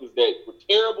motherfuckers that were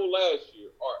terrible last year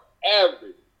are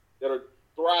average, that are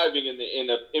thriving in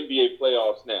the NBA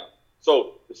playoffs now.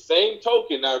 So the same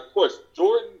token, now, of course,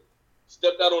 Jordan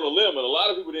stepped out on a limb, and a lot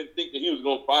of people didn't think that he was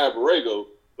going to fire Borrego,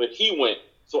 but he went.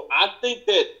 So I think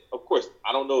that, of course,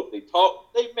 I don't know if they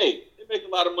talk. They make a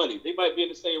lot of money. They might be in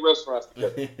the same restaurants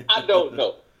together. I don't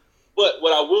know. But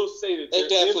what I will say that they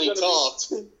definitely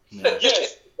talked.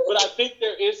 Yes, but I think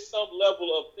there is some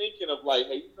level of thinking of like,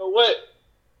 hey, you know what?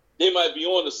 They might be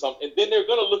on to something. And then they're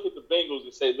going to look at the Bengals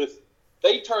and say, listen,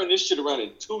 they turned this shit around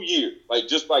in 2 years, like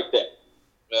just like that.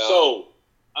 Yeah. So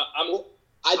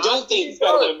I don't think he's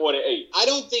got to win more than 8. I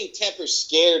don't think Tepper's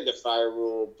scared to fire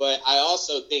Rule, but I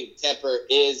also think Tepper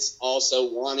is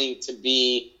also wanting to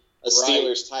be a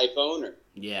Steelers type owner.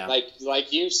 Yeah.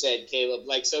 Like you said, Caleb.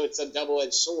 So it's a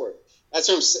double-edged sword. That's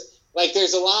what I'm saying.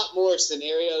 There's a lot more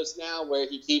scenarios now where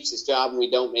he keeps his job and we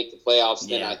don't make the playoffs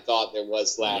than I thought there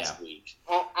was last week.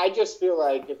 I just feel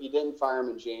like if you didn't fire him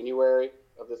in January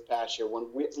of this past year, when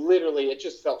it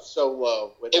just felt so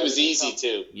low. It was easy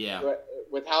too. Yeah.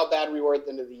 With how bad we were at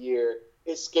the end of the year,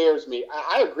 it scares me.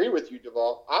 I agree with you,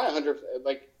 Duvall. I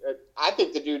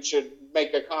think the dude should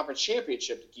make a conference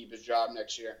championship to keep his job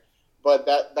next year. But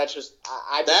that's just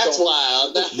that's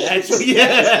wild. I guarantee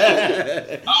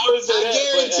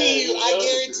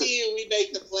you, we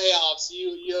make the playoffs.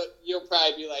 You'll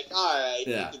probably be like, all right,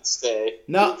 you can stay.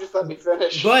 No, just let me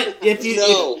finish. But if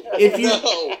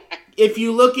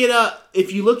you look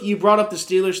at you brought up the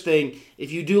Steelers thing.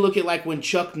 If you do look at like when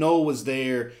Chuck Noll was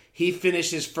there, he finished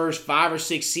his first 5 or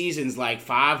 6 seasons like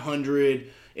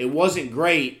 500. It wasn't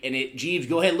great, and Jeeves,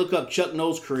 go ahead and look up Chuck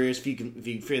Noll's career if you can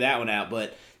figure that one out.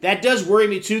 But that does worry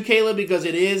me too, Caleb, because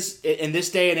it is, in this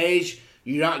day and age,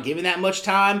 you're not given that much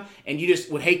time, and you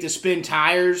just would hate to spin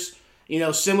tires.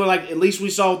 Similar like at least we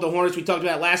saw with the Hornets we talked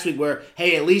about last week where,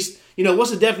 hey, at least,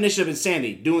 what's the definition of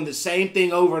insanity? Doing the same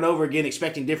thing over and over again,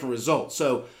 expecting different results.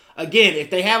 So, again, if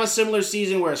they have a similar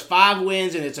season where it's 5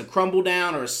 wins and it's a crumble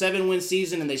down or a 7-win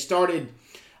season and they started,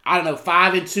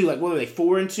 5-2, like what were they,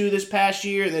 4-2 this past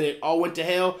year, and then it all went to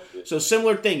hell. So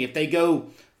similar thing, if they go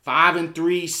 5-3,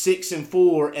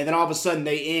 6-4, and then all of a sudden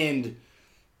they end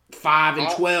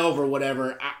 5-12 or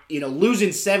whatever, losing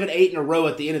 7-8 in a row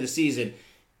at the end of the season,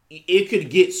 it could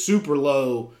get super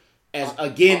low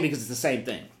because it's the same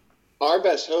thing. Our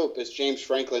best hope is James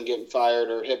Franklin getting fired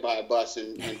or hit by a bus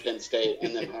in Penn State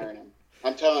and then hiring him.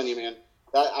 I'm telling you, man.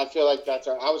 I feel like that's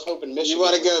I was hoping Michigan. You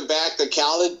want to go back to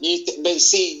college? But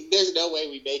see, there's no way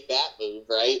we make that move,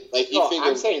 right?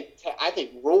 I'm saying I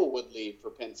think Rule would leave for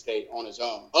Penn State on his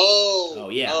own. Oh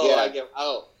yeah.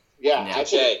 Yeah. I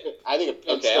think if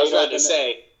Penn State. I was about to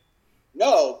say.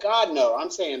 No, God, no. I'm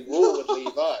saying Rule would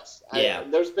leave us. Yeah.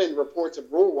 There's been reports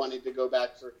of Rule wanting to go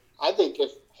back for. I think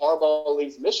if Harbaugh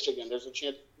leaves Michigan, there's a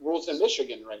chance Rule's in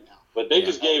Michigan right now. But they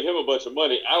just gave him a bunch of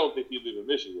money. I don't think he'd leave in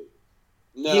Michigan.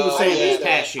 No, he was saying this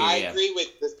past year. I agree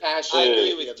with this past year. I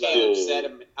agree with Caleb said.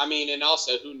 And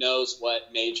also who knows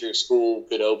what major school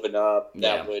could open up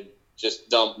that would just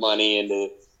dump money into.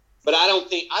 But I don't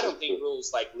think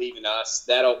Rule's like leaving us.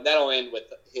 That'll end with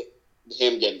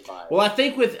him getting fired. Well, I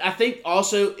think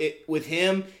also with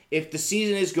him, if the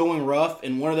season is going rough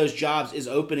and one of those jobs is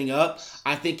opening up,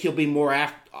 I think he'll be more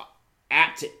apt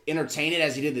to entertain it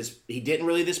as he did this. He didn't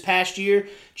really this past year,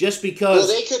 just because. Well,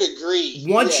 they could agree.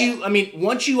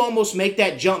 Once you almost make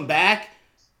that jump back,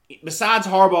 besides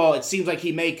Harbaugh, it seems like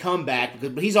he may come back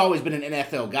but he's always been an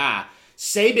NFL guy.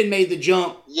 Saban made the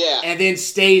jump, and then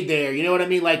stayed there. You know what I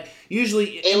mean? Like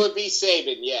usually, it would be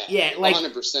Saban, like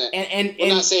 100%. And I'm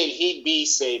not saying he'd be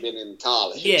Saban in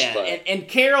college, and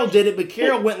Carroll did it, but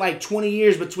Carroll went like 20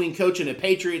 years between coaching the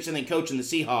Patriots and then coaching the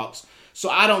Seahawks. So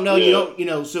I don't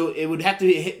know, so it would have to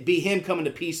be him coming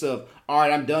to peace of, all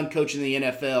right, I'm done coaching the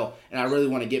NFL and I really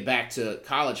want to get back to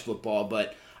college football.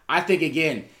 But I think,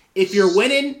 again, if you're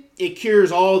winning, it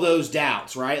cures all those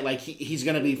doubts, right? Like he's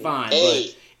going to be fine. Hey,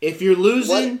 but if you're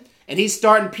losing and he's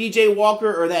starting P.J.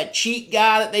 Walker or that cheat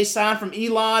guy that they signed from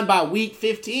Elon by week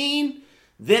 15,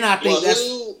 then I think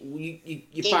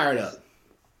you fire it up.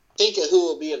 Think of who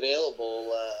will be available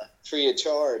free of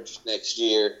charge next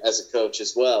year as a coach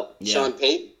as well. Yeah. Sean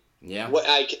Payton. Yeah. Who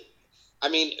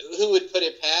would put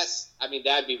it past?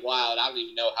 That'd be wild. I don't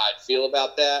even know how I'd feel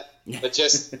about that. But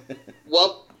just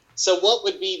what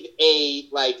would be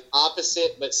a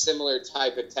opposite but similar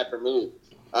type of Tepper move?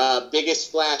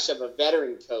 Biggest flash of a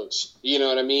veteran coach. You know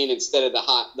what I mean? Instead of the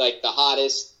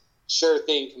hottest sure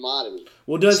thing commodity.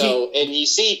 Well, and you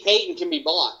see Payton can be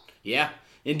bought. Yeah.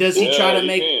 And does he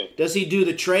does he do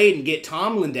the trade and get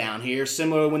Tomlin down here,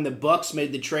 similar when the Bucks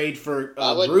made the trade for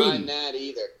I wouldn't Gruden? mind that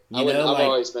either. I've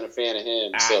always been a fan of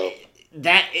him.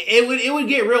 That it would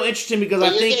get real interesting because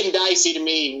you're getting dicey to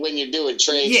me when you're doing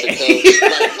trades for coach.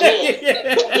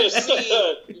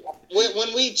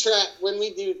 When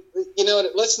we do,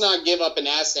 let's not give up an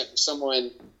asset for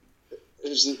someone.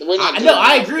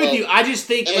 I agree with you. I just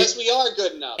think unless we are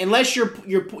good enough, unless your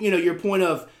point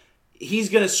of. He's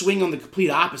going to swing on the complete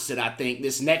opposite, I think,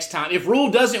 this next time. If Rule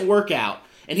doesn't work out,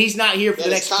 and he's not here for the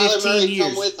next 15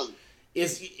 years. Come with him.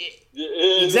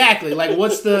 Exactly. Like,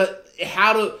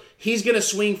 he's going to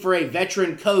swing for a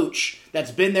veteran coach that's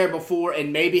been there before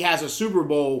and maybe has a Super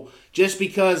Bowl just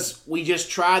because we just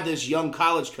tried this young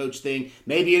college coach thing.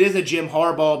 Maybe it is a Jim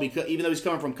Harbaugh, because even though he's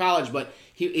coming from college, but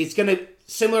it's going to,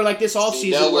 similar like this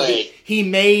offseason where he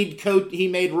made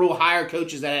Rule hire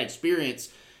coaches that had experience.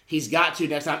 He's got to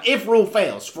next time. If Rule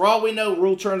fails. For all we know,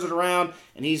 Rule turns it around,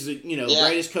 and he's the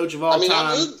greatest coach of all time.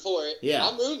 I'm rooting for it. Yeah.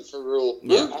 I'm rooting for Rule.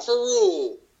 Yeah. Rooting for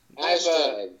Rule.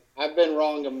 I've been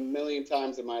wrong a million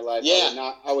times in my life.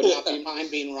 Yeah. I would not be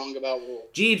mind being wrong about Rule.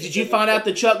 Jeeves, did you find out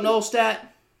the Chuck Noll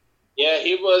stat? Yeah,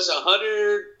 he was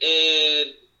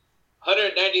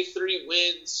 193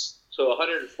 wins, so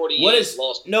 148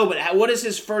 lost. No, but what is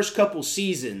his first couple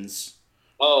seasons?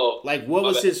 Oh, like what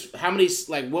was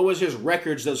what was his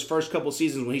records those first couple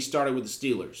seasons when he started with the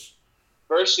Steelers?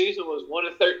 First season was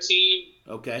 1-13.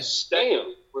 Okay.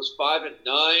 Second was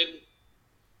 5-9.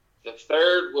 The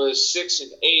third was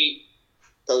 6-8.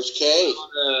 Coach K.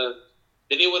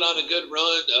 Then he went on a good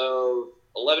run of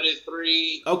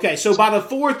 11-3. Okay, so by the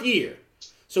fourth year,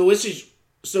 so you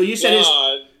said his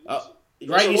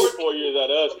right. You 4 years out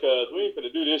of us, cuz we ain't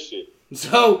finna do this shit.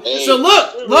 So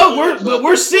look,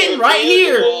 we're sitting right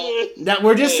here. That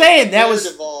we're just saying that was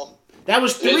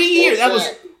 3 years. That was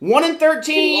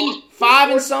 1-13, 5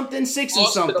 and something, 6 and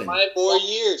something. 4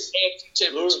 years.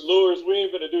 Lures, we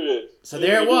ain't finna do this. So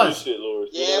there it was. Shit,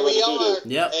 Yeah, we are.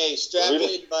 Yep. Hey, strap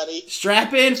in, buddy.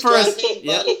 Strap in for a 6.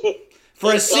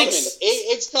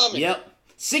 It's coming. Yep.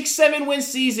 6-7 win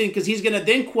season because he's gonna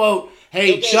then quote,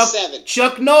 "Hey,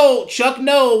 Chuck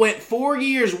Noll went 4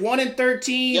 years,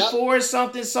 1-13, 4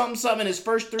 something in his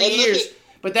first 3 years,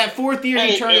 but that fourth year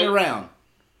he turned it around."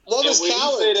 What was when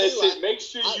Coward, you say that shit, make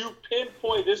sure you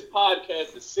pinpoint this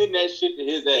podcast and send that shit to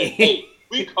his ass. Hey,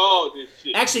 we called this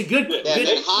shit. Actually, good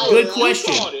good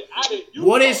question.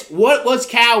 What was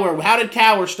Coward? How did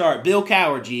Coward start? Bill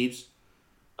Coward, Jeeves.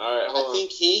 All right, I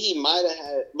think he might have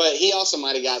had, but he also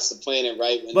might have got the planning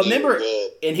right when but they remember, were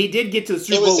good. And he did get to the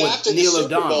Super Bowl with Neil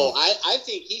O'Donnell. I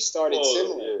think he started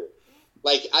similar. Yeah.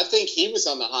 Like, I think he was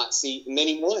on the hot seat, and then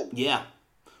he won. Yeah.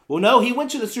 Well, no, he went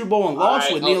to the Super Bowl and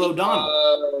lost with Neil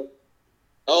O'Donnell.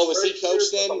 Was he coach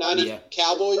then? 90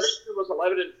 Cowboys? First year was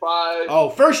 11-5.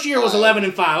 Oh, first year was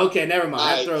 11-5. Okay, never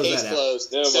mind. That throws case that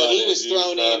closed. out. So he was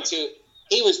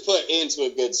he was put into a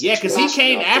good situation. Yeah, because he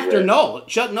came after Noll.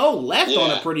 Chuck Noll left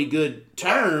on a pretty good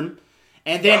term.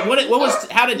 And then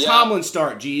how did Tomlin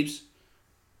start, Jeeves?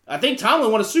 I think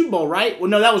Tomlin won a Super Bowl, right? Well,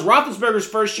 no, that was Roethlisberger's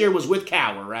first year was with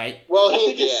Cowher, right? Well, I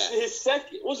think his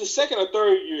second or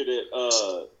third year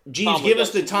that Jeeves, give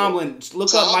us the Tomlin.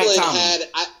 Look up Mike Tomlin.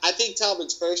 I think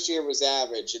Tomlin's first year was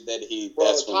average, and then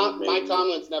Mike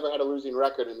Tomlin's never had a losing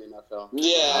record in the NFL.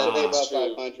 Yeah, I think about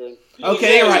 500.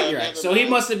 Okay, you're right. So he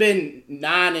must have been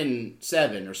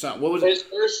 9-7 or something. What was his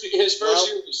first year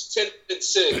was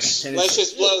 10-6. Let's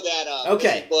just blow that up.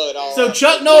 Okay. Blow it all so up.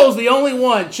 Chuck Noll's the only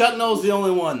one. Chuck Noll's the only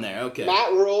one there. Okay.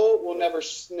 Matt Rule will never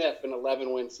sniff an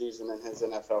 11-win season in his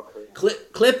NFL career.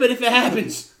 Clip it if it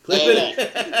happens. Clip it.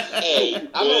 Hey,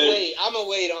 I'm gonna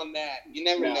wait on that. You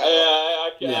never know.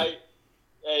 I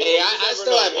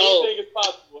still have hope. Anything is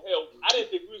possible. Hell, I didn't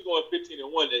think we was going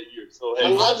 15-1 that year. So hey,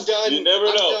 I'm done. You never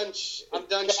know. I'm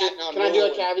done shitting on. Can I do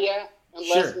a caveat?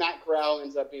 Unless Sure. Matt Corral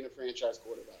ends up being a franchise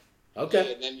quarterback.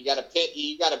 Okay. And then you got to pin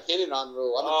it on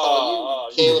Rule. I'm gonna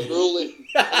call you Caleb Rulin.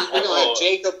 We're gonna have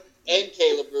Jacob and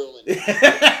Caleb Rulin.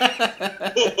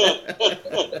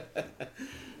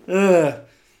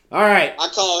 All right. I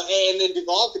call and then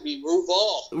Duval could be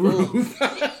Ruval.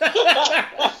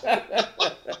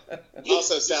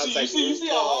 Also sounds like you see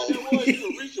how hard it was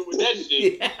to reach with that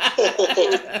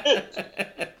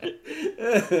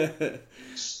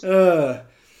shit.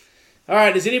 All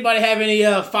right. Does anybody have any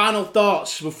final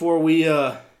thoughts before we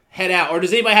head out, or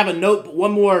does anybody have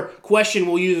one more question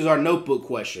we'll use as our notebook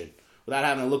question without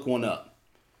having to look one up?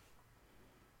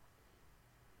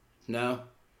 No.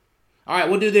 All right,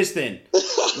 we'll do this then.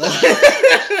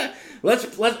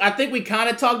 Let's. I think we kind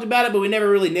of talked about it, but we never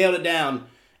really nailed it down.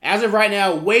 As of right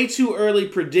now, way too early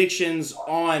predictions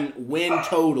on win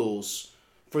totals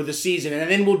for the season, and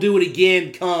then we'll do it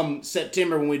again come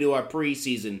September when we do our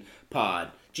preseason pod.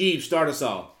 Jeeves, start us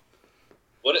off.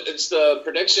 What? It's the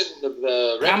prediction of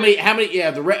the record? How many?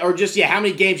 Yeah, how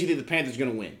many games do you think the Panthers are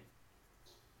going to win?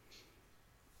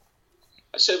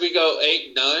 I said we go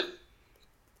 8-9.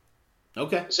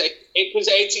 Okay. It was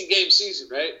an 18-game season,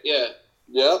 right? Yeah.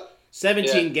 Yep.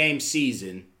 17-game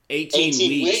season, 18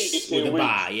 weeks with a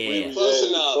bye. Yeah. Close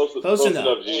enough. Close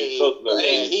enough.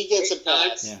 Hey, he gets a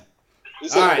pass. Yeah.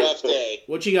 He's had a rough day.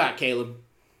 What you got, Caleb?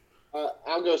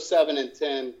 I'll go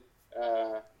 7-10,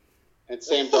 and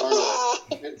Sam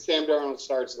Darnold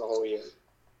starts the whole year.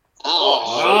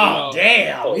 Oh,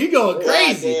 damn! You going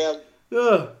crazy?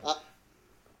 Go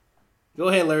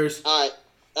ahead, Lurs. All right.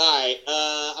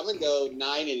 I'm gonna go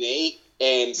 9-8,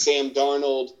 and Sam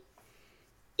Darnold,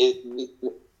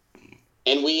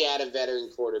 and we add a veteran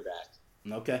quarterback.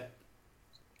 Okay.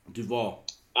 Duval.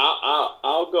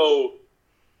 I'll go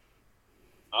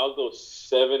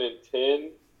 7-10.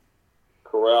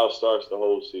 Corral starts the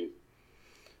whole season.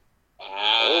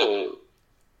 Oh.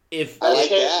 If I like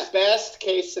that. Best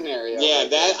case scenario. Yeah,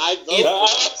 that I vote for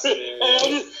that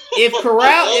scenario. if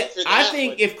Corral, For I that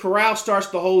think one. if Corral starts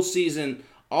the whole season,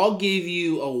 I'll give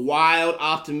you a wild,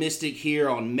 optimistic here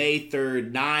on May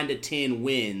 3rd, 9 to 10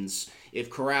 wins. If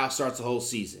Corral starts the whole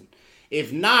season,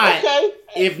 if not,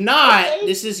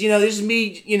 this is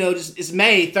me. It's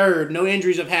May 3rd. No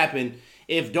injuries have happened.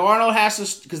 If Darnold has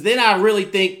to, because then I really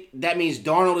think that means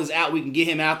Darnold is out. We can get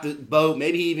him out the boat.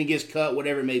 Maybe he even gets cut,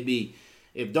 whatever it may be.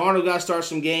 If Darnold got to start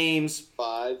some games,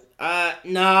 5.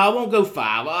 no, I won't go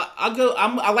 5.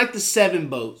 I like the 7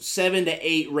 boat, 7 to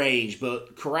 8 range.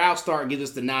 But Corral start gives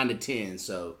us the 9 to 10.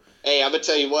 So Hey, I'm gonna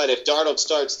tell you what. If Darnold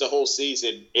starts the whole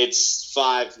season, it's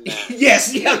 5 now.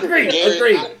 yes, yeah, agreed.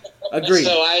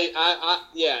 So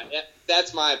yeah,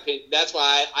 that's my opinion. That's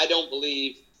why I don't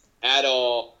believe at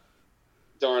all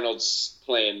Darnold's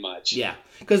playing much. Yeah,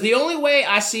 because the only way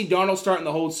I see Darnold starting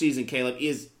the whole season, Caleb,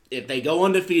 is if they go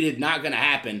undefeated. Not going to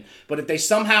happen. But if they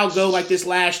somehow go like this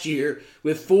last year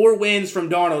with 4 wins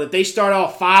from Darnold, if they start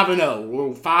off 5-0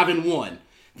 or 5-1,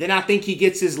 then I think he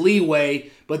gets his leeway.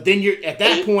 But then at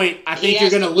that point, I think you're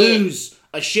going to lose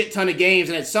a shit ton of games.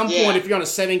 And at some point, if you're on a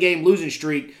 7-game losing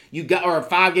streak, or a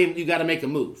 5-game, you got to make a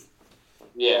move.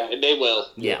 Yeah, and they will.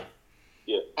 Yeah.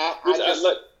 I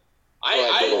understand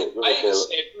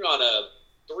if you're on a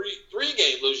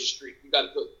three-game losing streak, you got to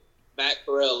put Matt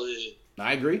Corral in.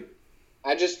 I agree.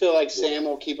 I just feel like Sam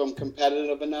will keep them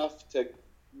competitive enough to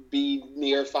be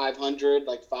near 500,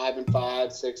 like 5-5,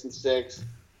 6-6,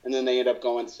 and then they end up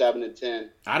going 7-10.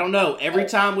 I don't know. Every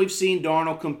time we've seen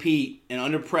Darnold compete and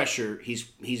under pressure, he's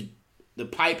the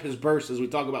pipe has burst, as we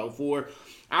talked about before.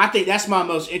 I think that's my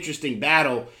most interesting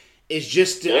battle. Is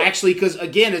just to actually, because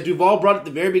again, as Duval brought at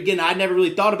the very beginning, I never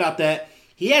really thought about that.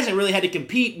 He hasn't really had to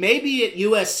compete, maybe at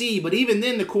USC, but even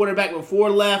then, the quarterback before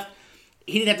left,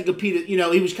 he didn't have to compete. He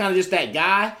was kind of just that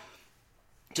guy.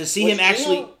 To see him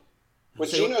actually,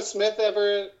 was Geno Smith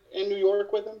ever in New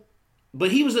York with him?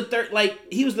 But he was the third,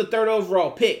 he was the 3rd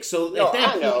overall pick. So at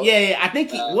that point, I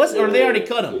think he was, or they already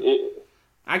cut him.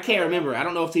 I can't remember. I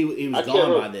don't know if he was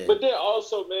gone by then. But then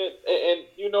also, man, and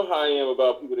you know how I am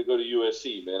about people that go to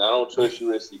USC, man. I don't trust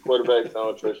USC quarterbacks. I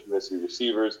don't trust USC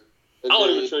receivers. I don't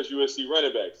even trust USC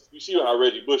running backs. You see how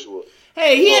Reggie Bush was.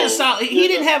 Hey, he had a solid. He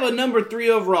didn't have a number 3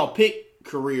 overall pick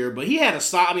career, but he had a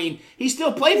solid. I mean, he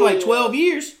still played for like 12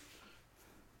 years.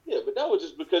 Yeah, but that was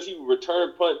just because he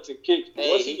returned punts and kicks. Hey,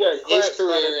 once he got cracked,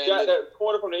 got that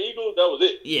corner from the Eagles, that was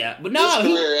it. Yeah, but no,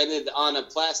 his career ended on a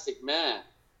plastic mat.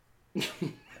 No,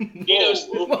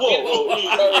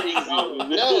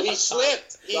 he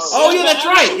slipped. Oh, yeah, that's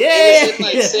right. Yeah, it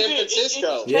was in San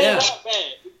Francisco. It came out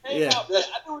bad.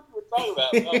 I knew what you were talking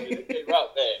about. It came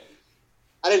out bad.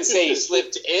 I didn't say he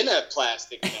slipped in a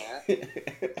plastic mat.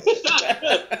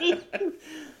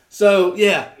 So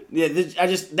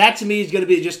that to me is going to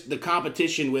be just the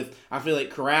competition with. I feel like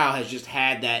Corral has just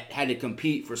had to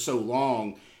compete for so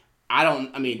long.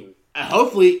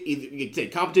 Hopefully,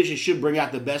 competition should bring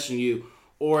out the best in you,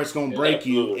 or it's going to break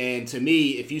you. And to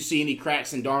me, if you see any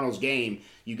cracks in Darnold's game,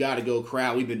 you got to go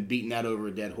Corral. We've been beating that over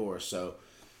a dead horse. So,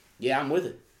 yeah, I'm with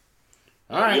it.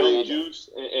 All right. Young Juice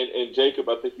and Jacob,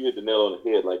 I think you hit the nail on the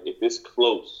head. Like, if it's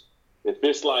close, if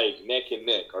it's like neck and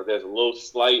neck, or there's a little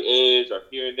slight edge, or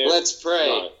here and there. Let's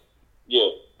pray. Yeah,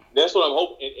 that's what I'm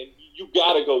hoping. And you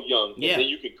got to go young. And then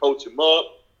you can coach him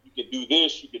up. You can do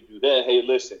this. You can do that. Hey,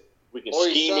 listen, we can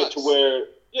scheme it to where,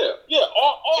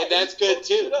 and that's good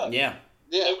too. Yeah.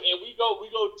 Yeah. And we go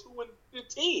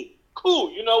 2-15.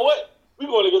 Cool. You know what? We're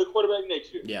going to get a quarterback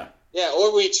next year. Yeah. Yeah,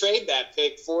 or we trade that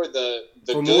pick for the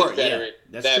good veteran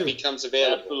that becomes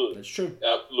available. Absolutely. That's true.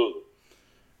 Absolutely.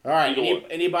 All right.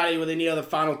 Anybody with any other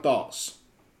final thoughts?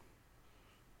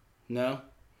 No?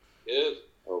 Good.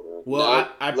 Okay. Well,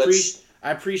 I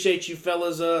appreciate you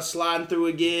fellas sliding through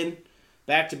again.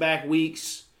 Back-to-back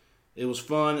weeks. It was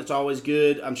fun. It's always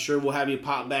good. I'm sure we'll have you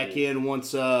pop back in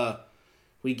once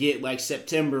we get like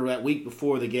September, that week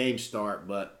before the games start.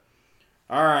 But,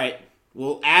 all right.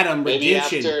 Well, Adam,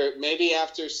 redemption. Maybe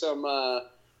after some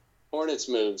Hornets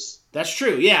moves. That's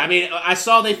true. Yeah, I mean, I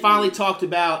saw they finally talked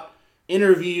about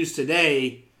interviews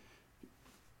today.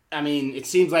 I mean, it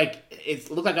seems like it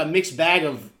looked like a mixed bag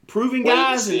of proving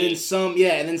guys and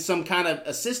then some kind of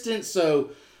assistants.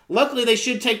 So, luckily, they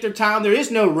should take their time. There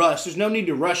is no rush. There's no need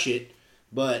to rush it.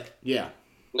 But yeah.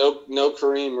 No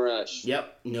Kareem Rush.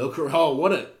 Yep. No Kareem.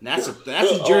 Oh, that's a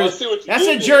jersey. That's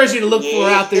a jersey to look for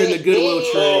out there in the Goodwill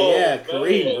trade. Yeah,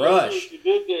 Kareem Rush. You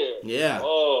did there. Yeah.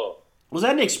 Oh. Was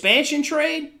that an expansion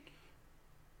trade?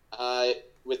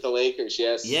 With the Lakers,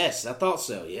 yes. Yes, I thought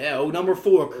so. Yeah. Oh, number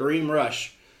 4, Kareem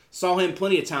Rush. Saw him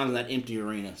plenty of times in that empty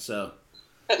arena. So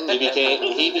He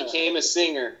became a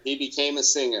singer.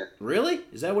 really,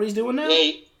 is that what he's doing now?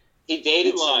 Yeah, he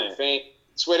dated someone famous.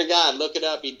 Swear to God, look it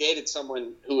up. He dated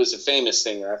someone who was a famous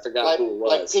singer. I forgot who it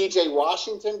was. Like P.J.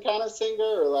 Washington kind of singer,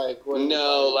 or like what?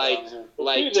 No, like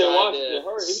P.J. Washington.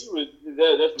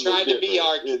 tried to be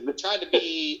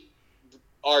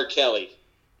R. Kelly.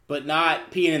 But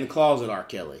not peeing in the closet, R.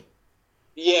 Kelly.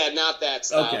 Yeah, not that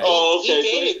style. Okay.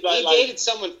 He dated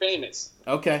someone famous.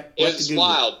 Okay. It was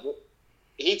wild.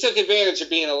 He took advantage of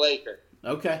being a Laker.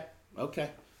 Okay.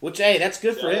 Which, hey, that's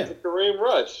good for him. Kareem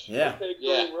Rush. Yeah. Okay,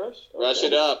 Kareem Rush. Okay. Rush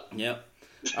it up. Yep.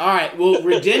 All right. Well,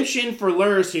 redemption for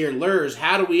Lurs here. Lurs,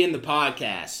 how do we end the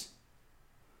podcast?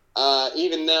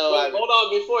 Even though... Hold on,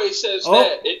 before he says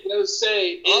that, it does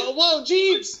say... whoa,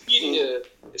 Jeeves! It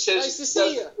says Nice to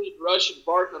see you. Rush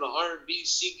embarked on an R&B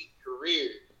singing career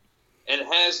and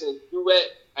has a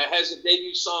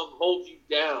debut song, Hold You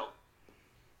Down.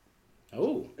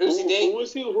 Oh. Who's he dating? Who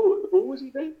was he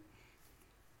dating?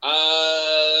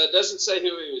 Doesn't say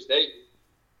who he was dating.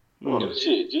 Oh,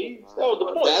 shit, G. That was the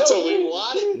point. That's what we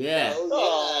wanted? Yeah.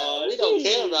 We don't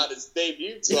care about his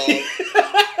debut song.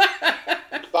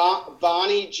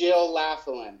 Bonnie Jill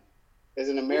Laughlin is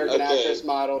an American actress,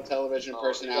 model, television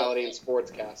personality, and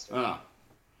sportscaster. Oh.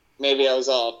 Maybe I was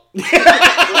off.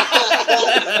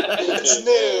 It's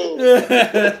new.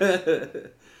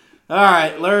 All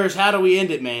right, Lurs, how do we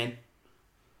end it, man?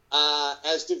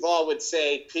 As Duval would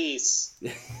say, peace.